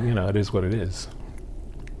you know, it is what it is.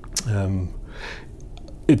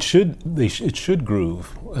 It should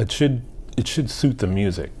groove. It should suit the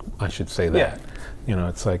music. I should say that. Yeah. You know,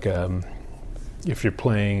 it's like if you're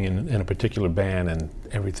playing in a particular band and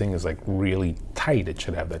everything is like really tight, it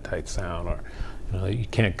should have that tight sound. Or you know, you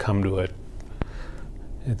can't come to it.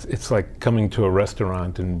 It's like coming to a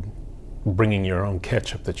restaurant and bringing your own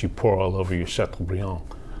ketchup that you pour all over your Chateaubriand.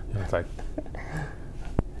 You know, it's like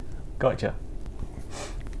Gotcha.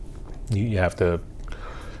 you have to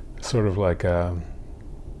sort of like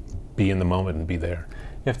be in the moment and be there.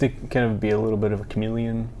 You have to kind of be a little bit of a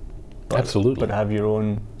chameleon. Absolutely. But have your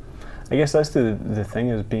own. I guess that's the thing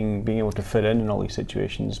is being able to fit in all these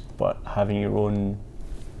situations, but having your own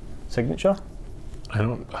signature. It's,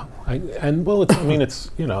 I mean,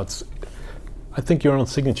 it's, you know, it's, I think your own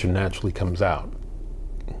signature naturally comes out.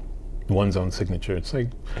 One's own signature. It's like,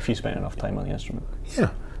 If you spend enough time on the instrument.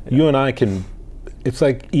 yeah, you and I can, it's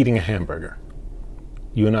like eating a hamburger.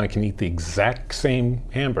 You and I can eat the exact same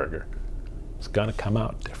hamburger. It's gonna come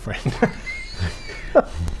out different.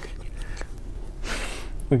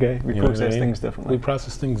 Okay, we You know what I process mean? things We differently.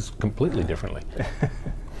 process things completely differently.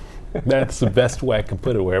 That's the best way I can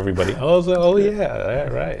put it, where everybody, yeah,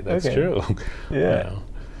 right, that's Okay. true. Yeah.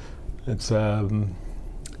 You know,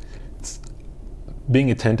 it's being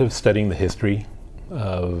attentive, studying the history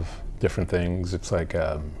of different things. It's like,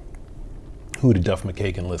 who did Duff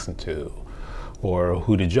McKagan listen to? Or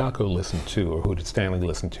who did Jaco listen to? Or who did Stanley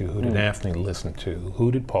listen to? Who did Anthony listen to? Who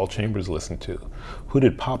did Paul Chambers listen to? Who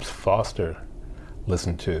did Pops Foster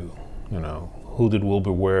listen to? You know, who did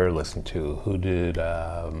Wilbur Ware listen to? Who did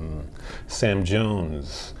Sam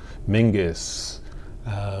Jones, Mingus,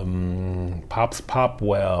 Pops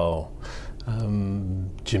Popwell,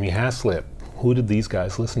 Jimmy Haslip? Who did these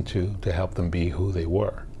guys listen to help them be who they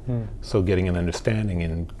were? So getting an understanding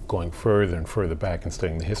and going further and further back and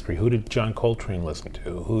studying the history. Who did John Coltrane listen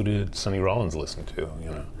to? Who did Sonny Rollins listen to? You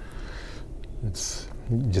know, you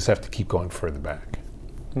just have to keep going further back.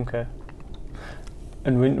 Okay.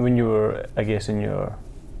 And when you were, I guess, in your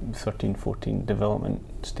 13, 14 development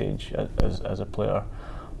stage as a player,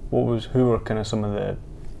 who were kind of some of the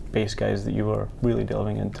bass guys that you were really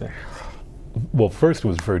delving into? Well, first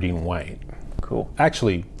was Verdine White. Cool.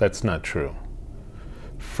 Actually, that's not true.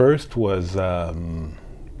 First was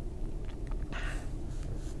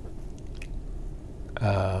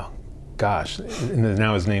gosh, and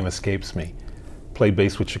now his name escapes me. Played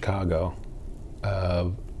bass with Chicago.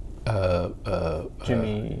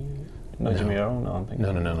 Jimmy Earl? No, I'm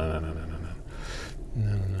thinking.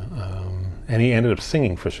 No. And he ended up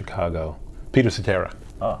singing for Chicago. Peter Cetera.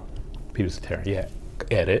 Oh. Peter Cetera, yeah.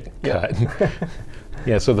 Edit, Yeah. cut.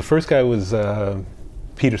 Yeah, so the first guy was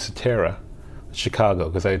Peter Cetera, Chicago,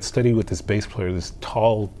 because I had studied with this bass player, this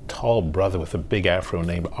tall brother with a big afro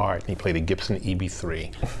named Art, and he played a Gibson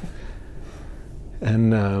EB3.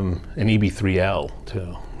 And an EB3L,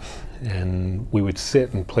 too. And we would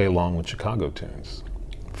sit and play along with Chicago tunes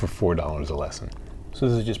for $4 a lesson. So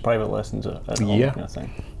this is just private lessons at home Yeah. kind of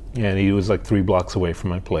thing? Yeah, and he was like 3 blocks away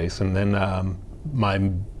from my place. And then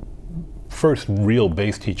my first real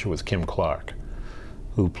bass teacher was Kim Clark,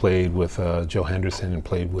 who played with Joe Henderson and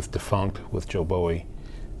played with Defunct, with Joe Bowie,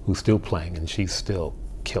 who's still playing, and she's still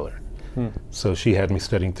killer. So she had me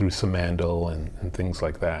studying through Samandel and things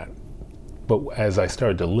like that. But as I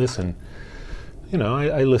started to listen, you know,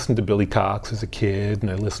 I listened to Billy Cox as a kid,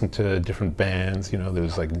 and I listened to different bands. You know, there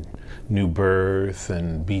was like New Birth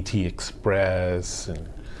and BT Express,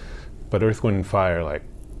 but Earth, Wind & Fire like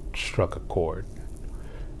struck a chord.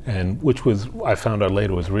 And which was, I found out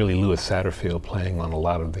later, was really Louis Satterfield playing on a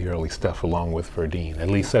lot of the early stuff along with Verdine. At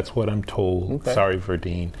least that's what I'm told. Okay. Sorry,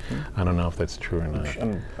 Verdine. I don't know if that's true or not.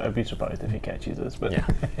 I'd be surprised if he catches this, but Yeah,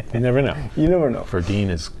 you never know. you never know. Verdine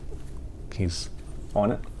he's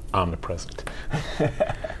On it. omnipresent.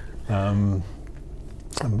 I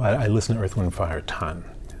listen to Earth, Wind & Fire a ton.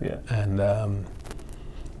 Yeah. And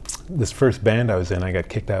this first band I was in, I got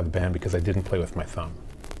kicked out of the band because I didn't play with my thumb.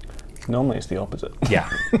 Normally it's the opposite. Yeah.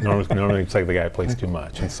 Normally it's like the guy plays too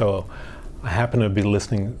much. And so I happened to be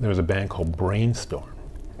listening, there was a band called Brainstorm.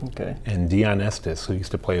 Okay. And Dion Estes, who used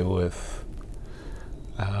to play with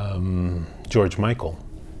George Michael,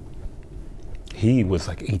 he was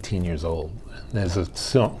like 18 years old. There's a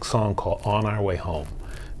song called On Our Way Home.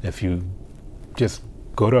 If you just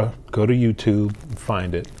go to YouTube and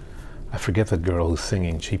find it. I forget the girl who's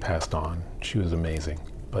singing. She passed on. She was amazing.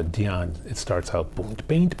 But Dion, it starts out boom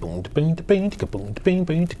boom boom boom boom boom,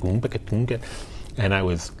 and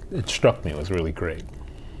it struck me. It was really great.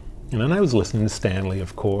 And then I was listening to Stanley,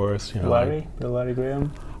 of course. You know, Larry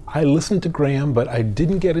Graham. I listened to Graham, but I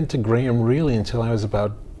didn't get into Graham really until I was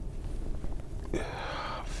about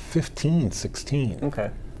 15, 16.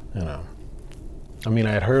 Okay. You know, I mean,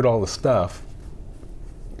 I had heard all the stuff.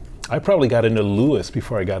 I probably got into Lewis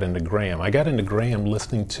before I got into Graham. I got into Graham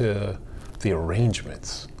listening to the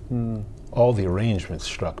arrangements. All the arrangements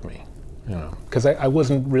struck me, you know, because I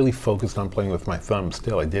wasn't really focused on playing with my thumb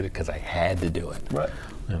still. I did it because I had to do it. Right.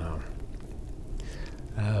 You know.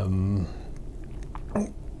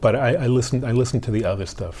 But I listened to the other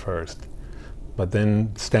stuff first. But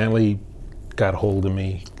then Stanley got hold of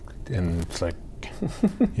me, and it's like,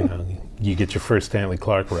 you know, you get your first Stanley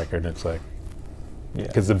Clarke record, and it's like,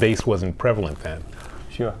 because the bass wasn't prevalent then.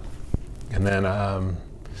 Sure. And then I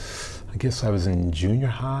guess I was in junior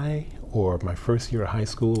high or my first year of high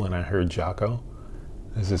school, and I heard Jaco.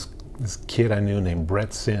 There's this kid I knew named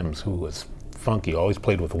Brett Sims who was funky, always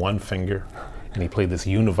played with one finger, and he played this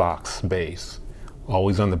Univox bass,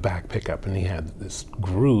 always on the back pickup, and he had this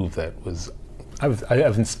groove that was, I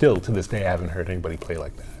haven't still to this day, I haven't heard anybody play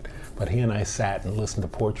like that. But he and I sat and listened to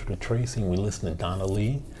Portrait of Tracy, and we listened to Donna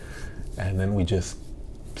Lee, and then we just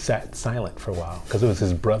sat silent for a while, because it was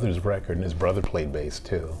his brother's record, and his brother played bass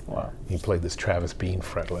too. Wow. He played this Travis Bean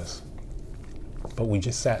fretless. But we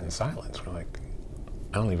just sat in silence. We're like,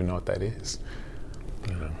 I don't even know what that is.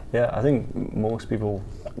 You know? Yeah, I think most people,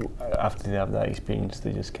 after they have that experience,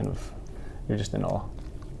 they just kind of, you're just in awe.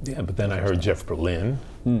 Yeah, but then I heard Jeff Berlin,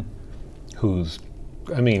 who's,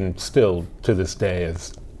 I mean, still to this day,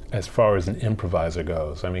 as far as an improviser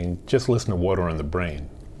goes, I mean, just listen to Water on the Brain.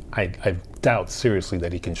 I doubt seriously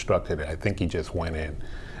that he constructed it. I think he just went in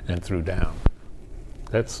and threw down.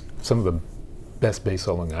 That's some of the best bass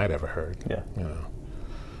soloing I'd ever heard. Yeah. You know,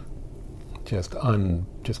 just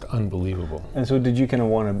unbelievable. And so did you kind of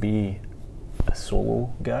want to be a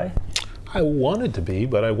solo guy? I wanted to be,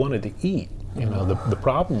 but I wanted to eat. You know, the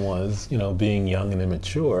problem was, you know, being young and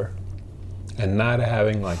immature and not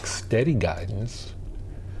having like steady guidance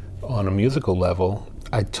on a musical level.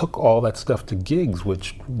 I took all that stuff to gigs,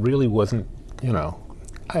 which really wasn't, you know,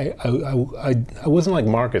 I wasn't like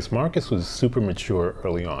Marcus. Marcus was super mature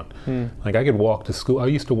early on. Like I could walk to school. I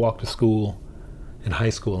used to walk to school in high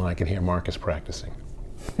school and I could hear Marcus practicing.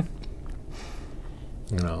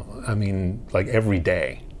 You know, I mean, like every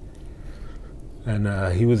day.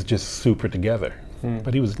 And he was just super together.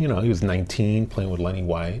 But he was, you know, he was 19 playing with Lenny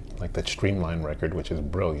White, like that Streamline record, which is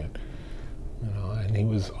brilliant. and he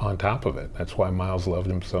was on top of it. That's why Miles loved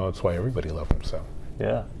him so. That's why everybody loved him so.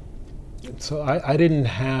 Yeah. So I didn't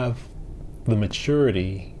have the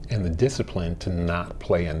maturity and the discipline to not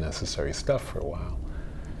play unnecessary stuff for a while.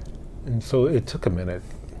 And so it took a minute.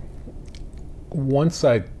 Once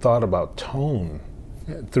I thought about tone,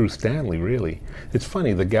 through Stanley, really, it's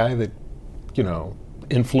funny, the guy that,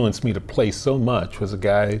 influenced me to play so much was a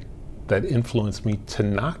guy that influenced me to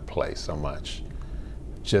not play so much,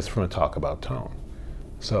 just from a talk about tone.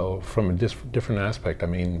 So from a different aspect,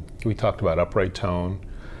 we talked about upright tone,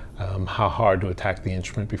 how hard to attack the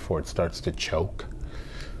instrument before it starts to choke.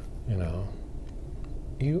 It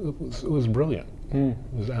was brilliant. It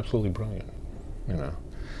was absolutely brilliant.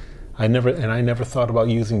 I never thought about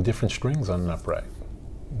using different strings on an upright.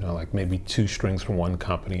 Like maybe 2 strings from one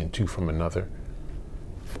company and 2 from another,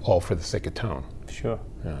 all for the sake of tone. Sure.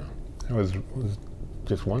 Yeah, it was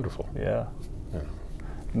just wonderful. Yeah.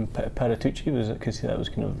 Paratucci, was it? Because that was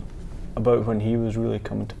kind of about when he was really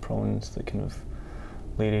coming to prominence, the kind of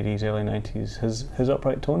late 80s, early 90s. His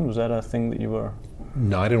upright tone, was that a thing that you were?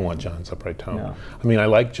 No, I didn't want John's upright tone. No. I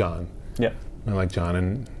like John. Yeah. I like John,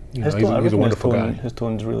 and he's a wonderful guy. His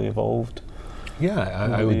tone's really evolved.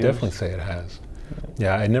 Yeah, I would definitely say it has.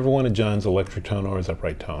 Yeah, I never wanted John's electric tone or his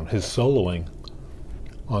upright tone. His soloing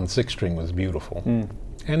on 6-string was beautiful,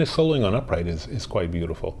 and his soloing on upright is quite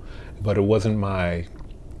beautiful, but it wasn't my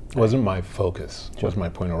focus. It was my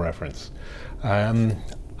point of reference.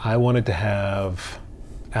 I wanted to have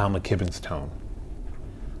Al McKibben's tone.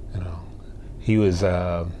 He was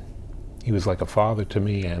like a father to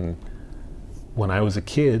me, and when I was a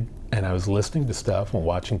kid and I was listening to stuff and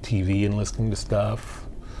watching TV and listening to stuff,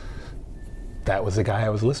 that was the guy I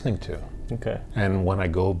was listening to. Okay. And when I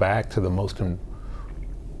go back to the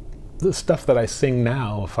stuff that I sing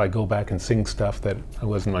now, if I go back and sing stuff that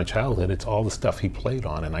was in my childhood, it's all the stuff he played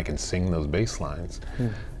on, and I can sing those bass lines.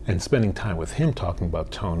 And spending time with him talking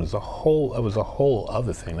about tone was a whole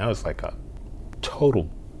other thing. That was like a total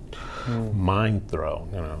mind throw,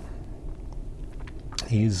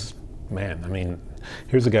 He's,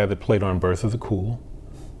 here's a guy that played on Birth of the Cool,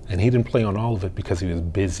 and he didn't play on all of it because he was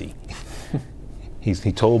busy.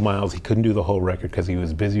 He told Miles he couldn't do the whole record because he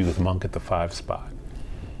was busy with Monk at the 5 spot.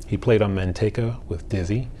 He played on Manteca with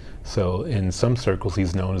Dizzy, so in some circles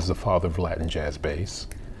he's known as the father of Latin jazz bass.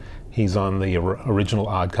 He's on the original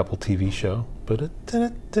Odd Couple TV show.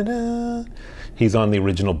 He's on the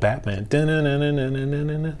original Batman.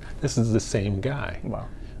 This is the same guy. Wow.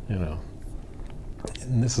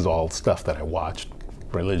 And this is all stuff that I watched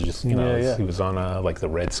religiously. He was on like the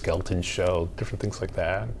Red Skelton show, different things like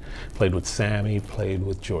that. Played with Sammy, played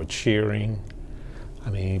with George Shearing.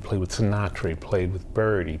 He played with Sinatra, he played with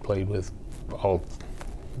Bird, he played with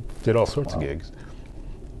did all sorts of gigs.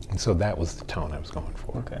 And so that was the tone I was going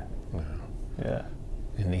for. Okay. Yeah.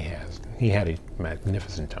 And he had a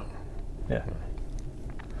magnificent tone. Yeah.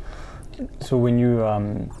 So when you,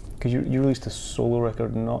 because you released a solo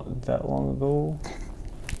record not that long ago?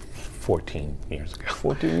 14 years ago.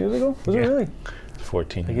 14 years ago? Was it really?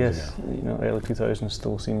 14 I years guess, ago. Early 2000s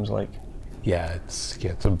still seems like. Yeah, it's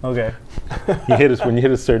a, okay. When you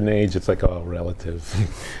hit a certain age, it's like all relative.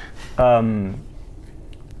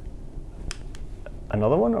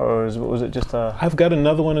 Another one, or was it just a? I've got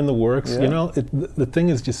another one in the works. Yeah. The thing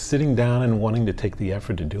is just sitting down and wanting to take the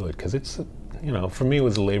effort to do it, because it's, for me it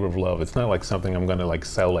was a labor of love. It's not like something I'm going to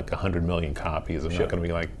sell 100 million copies. I'm not going to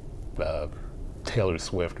be like Taylor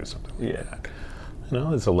Swift or something like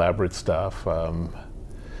that. It's elaborate stuff.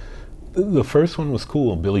 The first one was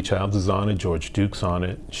cool. Billy Childs is on it, George Duke's on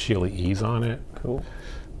it, Sheila E.'s on it. Cool.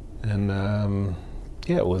 And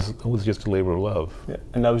it was just a labor of love. Yeah.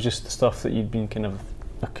 And that was just the stuff that you'd been kind of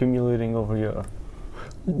accumulating over your.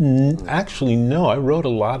 Actually, no. I wrote a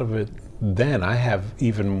lot of it then. I have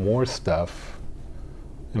even more stuff.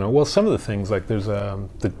 Some of the things, like there's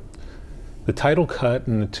the title cut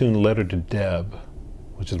and the tune "Letter to Deb,"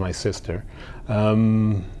 which is my sister,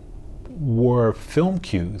 were film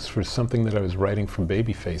cues for something that I was writing from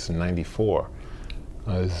Babyface in '94.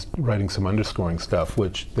 I was writing some underscoring stuff,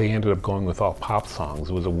 which they ended up going with all pop songs.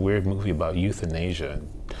 It was a weird movie about euthanasia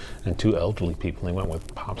and 2 elderly people. They went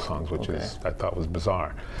with pop songs, which I thought was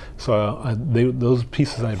bizarre. So those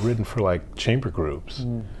pieces I'd written for chamber groups,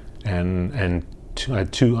 and I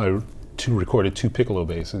recorded 2 piccolo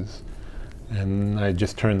basses, and I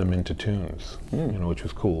just turned them into tunes, which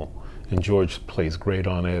was cool. And George plays great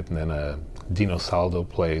on it, and then Dino Saldo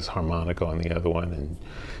plays harmonica on the other one, and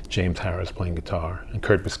James Harris playing guitar, and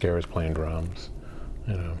Kurt Biscayne playing drums.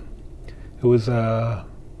 It was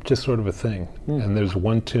just sort of a thing. And there's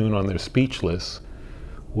one tune on their Speechless,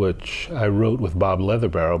 which I wrote with Bob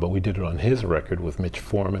Leatherbarrow, but we did it on his record with Mitch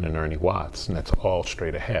Foreman and Ernie Watts, and that's all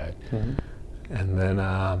straight ahead. And then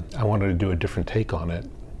I wanted to do a different take on it.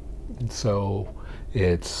 So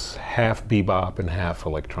it's half bebop and half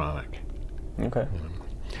electronic. Okay.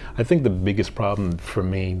 I think the biggest problem for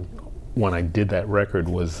me when I did that record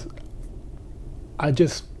was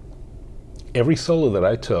every solo that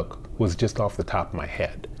I took was just off the top of my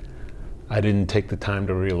head. I didn't take the time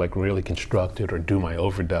to really construct it or do my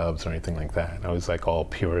overdubs or anything like that. I was like all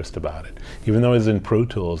purist about it. Even though I was in Pro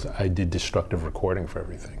Tools, I did destructive recording for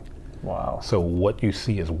everything. Wow. So what you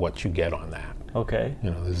see is what you get on that. Okay.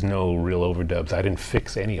 You know, there's no real overdubs. I didn't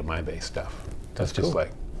fix any of my bass stuff. That's just cool.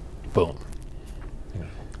 like, boom. You know.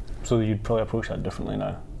 So you'd probably approach that differently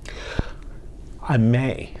now? I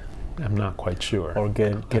may. I'm not quite sure. Or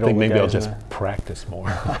get I all think the maybe I'll guys just practice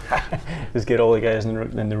more. just get all the guys in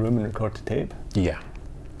the room and record to tape? Yeah,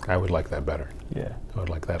 I would like that better. Yeah. I would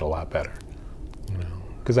like that a lot better. You know,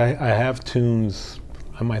 because I have tunes.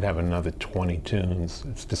 I might have another 20 tunes.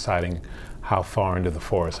 It's deciding how far into the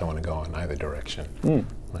forest I want to go in either direction.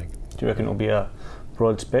 Like, do you reckon it'll be a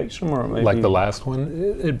broad spectrum, or maybe like the last one?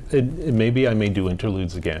 It maybe I may do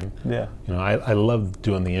interludes again. Yeah. You know, I love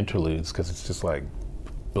doing the interludes because it's just like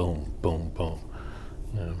boom, boom, boom.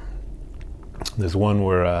 You know. There's one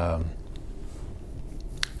where I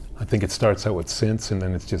think it starts out with synths and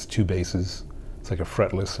then it's just two basses. It's like a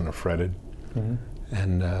fretless and a fretted.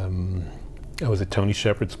 And I was at Tony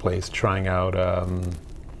Shepard's place trying out, I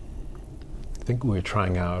think we were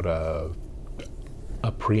trying out a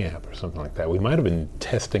preamp or something like that. We might have been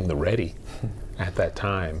testing the Ready at that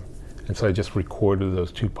time. And so I just recorded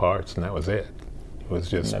those two parts and that was it. It was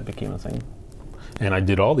just... And that became a thing. And I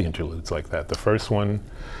did all the interludes like that. The first one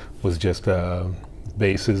was just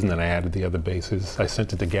basses, and then I added the other basses. I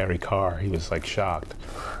sent it to Gary Carr. He was like shocked.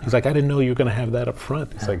 He's like, I didn't know you were going to have that up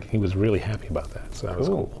front. It's like he was really happy about that. So that was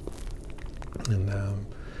cool. And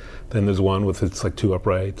then there's one with it's like two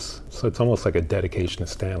uprights. So it's almost like a dedication to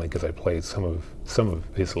Stanley because I played some of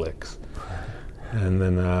his licks. And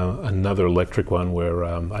then another electric one where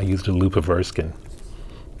I used a loop of Erskine.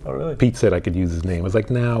 Oh, really? Pete said I could use his name. I was like,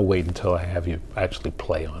 no, wait until I have you actually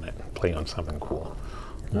play on it, play on something cool.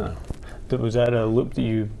 Yeah. Was that a loop that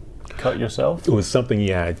you cut yourself? It was something,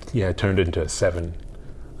 I turned it into a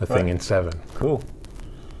thing in 7. Cool.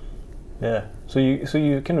 Yeah. So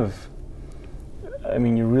you kind of, I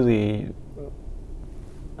mean, you really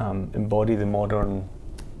embody the modern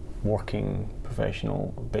working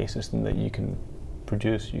professional bassist in that you can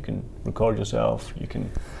produce, you can record yourself, you can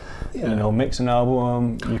mix an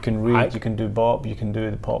album, you can read, you can do bop, you can do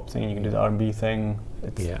the pop thing, you can do the R&B thing.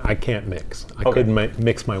 I can't mix. I couldn't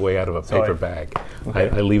mix my way out of a paper bag. Okay.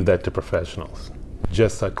 I leave that to professionals.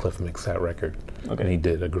 Just Sutcliffe mixed that record, and he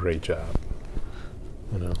did a great job.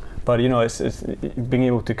 You know. But it's being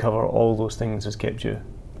able to cover all those things has kept you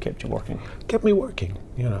working. Kept me working.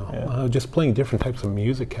 You know, just playing different types of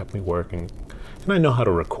music kept me working. And I know how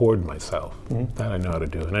to record myself. That I know how to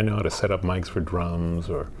do. And I know how to set up mics for drums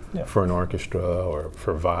or for an orchestra or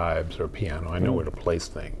for vibes or piano. I know where to place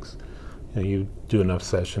things. You know, you do enough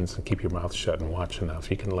sessions and keep your mouth shut and watch enough,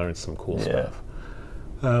 you can learn some cool stuff.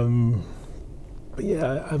 But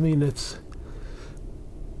yeah, I mean, it's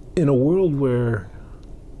in a world where,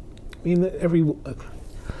 I mean,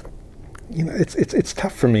 it's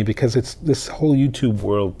tough for me because it's this whole YouTube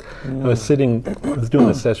world. I was doing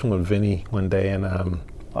a session with Vinny one day, and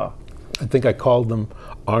I think I called them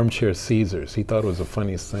armchair Caesars. He thought it was the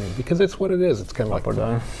funniest thing because it's what it is. It's kind of up or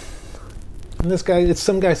down. And it's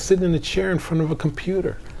some guy sitting in a chair in front of a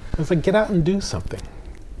computer. It's like, get out and do something.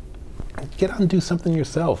 Get out and do something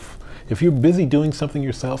yourself. If you're busy doing something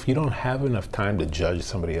yourself, you don't have enough time to judge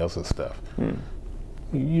somebody else's stuff.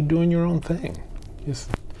 You're doing your own thing.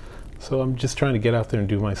 So I'm just trying to get out there and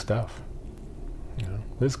do my stuff. You know,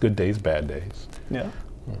 there's good days, bad days. Yeah.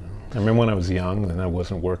 I remember when I was young and I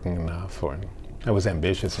wasn't working enough, or I was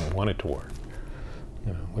ambitious and wanted to work.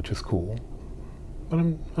 You know, which is cool. But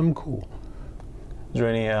I'm cool. Is there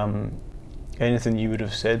any anything you would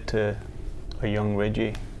have said to a young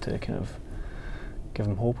Reggie to kind of give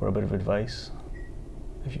him hope or a bit of advice,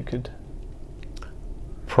 if you could?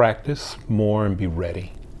 Practice more and be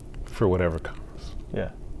ready for whatever comes.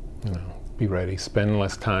 Yeah. You know, be ready. Spend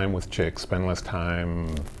less time with chicks. Spend less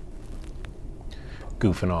time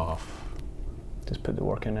goofing off. Just put the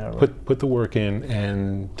work in there. Put the work in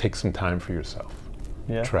and take some time for yourself.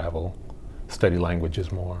 Yeah. Travel. Study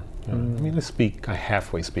languages more. You know? I mean, I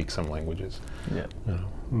halfway speak some languages. Yeah. You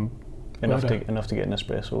know, enough to get an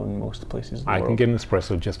espresso in most places in the world. I can get an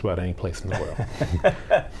espresso just about any place in the world.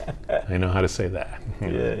 I know how to say that.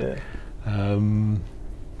 Yeah.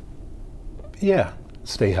 Yeah,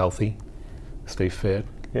 stay healthy, stay fit.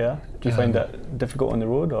 Yeah. Do you find that difficult on the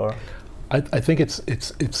road, or? I think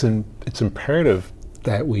it's imperative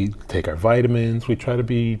that we take our vitamins. We try to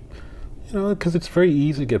be, because it's very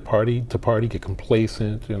easy to get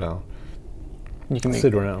complacent. You can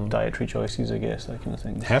sit make around, dietary choices, I guess, that kind of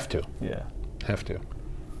thing. Have to. Yeah. Have to.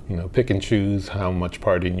 Pick and choose how much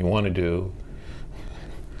partying you want to do,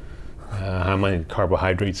 how many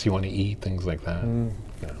carbohydrates you want to eat, things like that.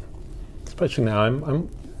 Especially now, I'm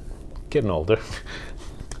getting older.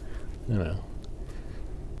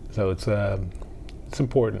 So it's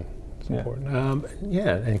important. It's important.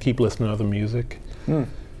 And keep listening to other music. Is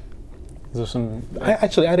there some? I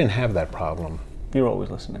didn't have that problem. You're always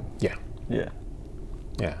listening. Yeah. Yeah.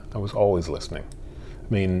 Yeah, I was always listening.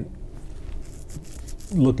 I mean,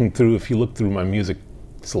 if you look through my music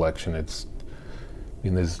selection,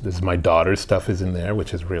 there's my daughter's stuff is in there,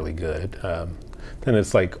 which is really good. Then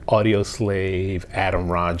it's like Audio Slave,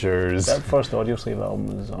 Adam Rogers. That first Audio Slave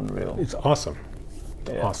album is unreal. It's awesome.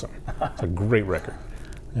 Yeah. Awesome. It's a great record.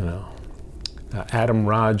 Adam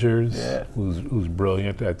Rogers, who's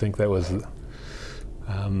brilliant. I think that was,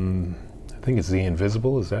 I think it's The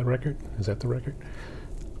Invisible. Is that the record?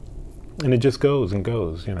 And it just goes and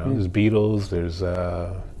goes. There's Beatles. There's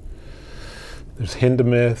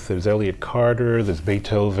Hindemith. There's Elliott Carter. There's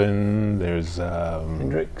Beethoven. There's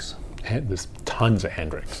Hendrix. There's tons of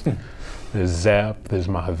Hendrix. There's Zepp. There's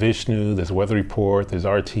Mahavishnu. There's Weather Report. There's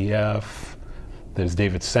RTF. There's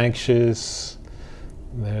David Sancious.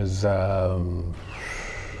 There's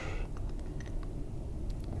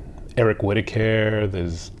Eric Whitacre.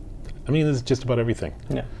 There's just about everything.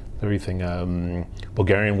 Yeah. Everything.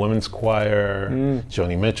 Bulgarian Women's Choir.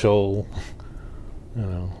 Joni Mitchell.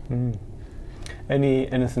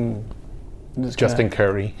 Anything? Justin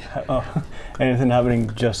Curry. Anything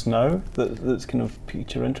happening just now that's kind of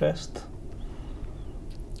piqued your interest?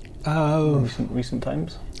 Recent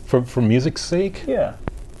times. For music's sake? Yeah.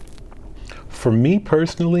 For me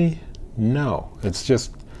personally, no. It's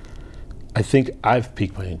just, I think I've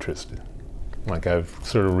piqued my interest. Like I've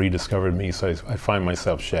sort of rediscovered me, so I find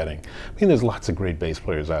myself shedding. There's lots of great bass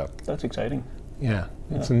players out. That's exciting. Yeah,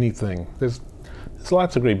 it's a neat thing. There's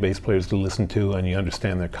lots of great bass players to listen to, and you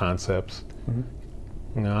understand their concepts.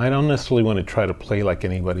 I don't necessarily want to try to play like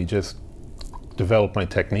anybody, just develop my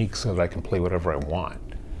technique so that I can play whatever I want.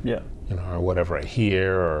 Yeah. Or whatever I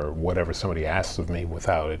hear, or whatever somebody asks of me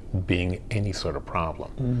without it being any sort of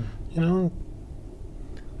problem.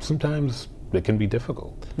 Sometimes it can be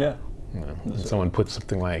difficult. Yeah. Someone puts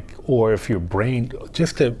something like, or if your brain,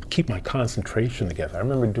 just to keep my concentration together. I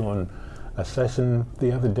remember doing a session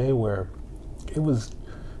the other day where it was,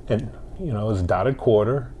 it was dotted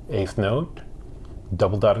quarter, eighth note,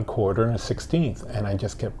 double dotted quarter, and a 16th. And I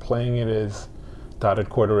just kept playing it as dotted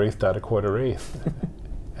quarter, eighth, dotted quarter, eighth.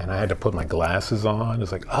 And I had to put my glasses on.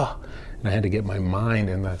 It's like, and I had to get my mind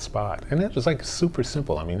in that spot. And it was like super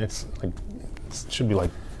simple. It's like, it should be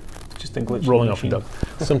like just a glitch rolling off a duck.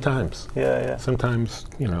 Sometimes. Yeah. Sometimes,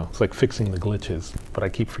 it's like fixing the glitches, but I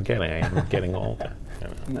keep forgetting. I'm getting older.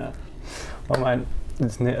 No. Well, man, we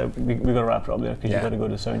got to wrap it up there because you've got to go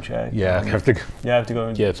to sound check. Yeah, I have to go. Yeah, I have to go.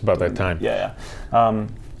 Yeah, it's about that time. Yeah.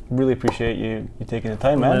 Really appreciate you taking the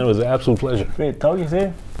time, man. It was an absolute pleasure. Great. Talking to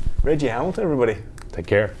you. Reggie Hamilton, everybody. Take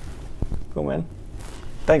care. Cool, man.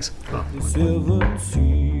 Thanks.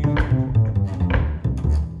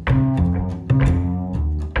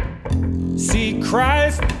 See,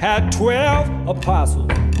 Christ had 12 apostles,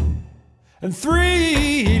 and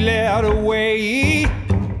 3 he led away.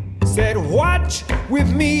 Said, watch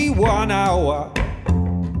with me 1 hour,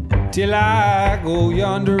 till I go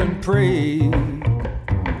yonder and pray.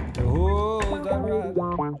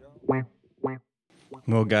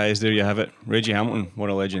 Well, guys, there you have it. Reggie Hamilton, what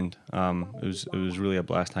a legend. It was really a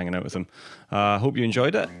blast hanging out with him. Hope you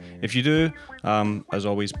enjoyed it. If you do, as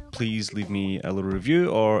always, please leave me a little review,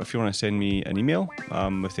 or if you want to send me an email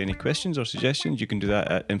with any questions or suggestions, you can do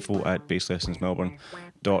that at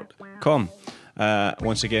info@basslessonsmelbourne.com.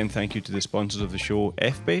 Once again, thank you to the sponsors of the show,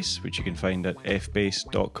 F-Bass, which you can find at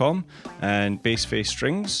fbass.com, and Bassface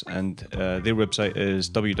Strings, and their website is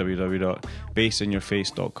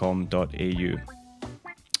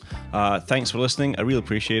www.bassinyourface.com.au. Thanks for listening. I really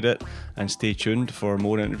appreciate it, and stay tuned for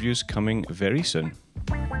more interviews coming very soon.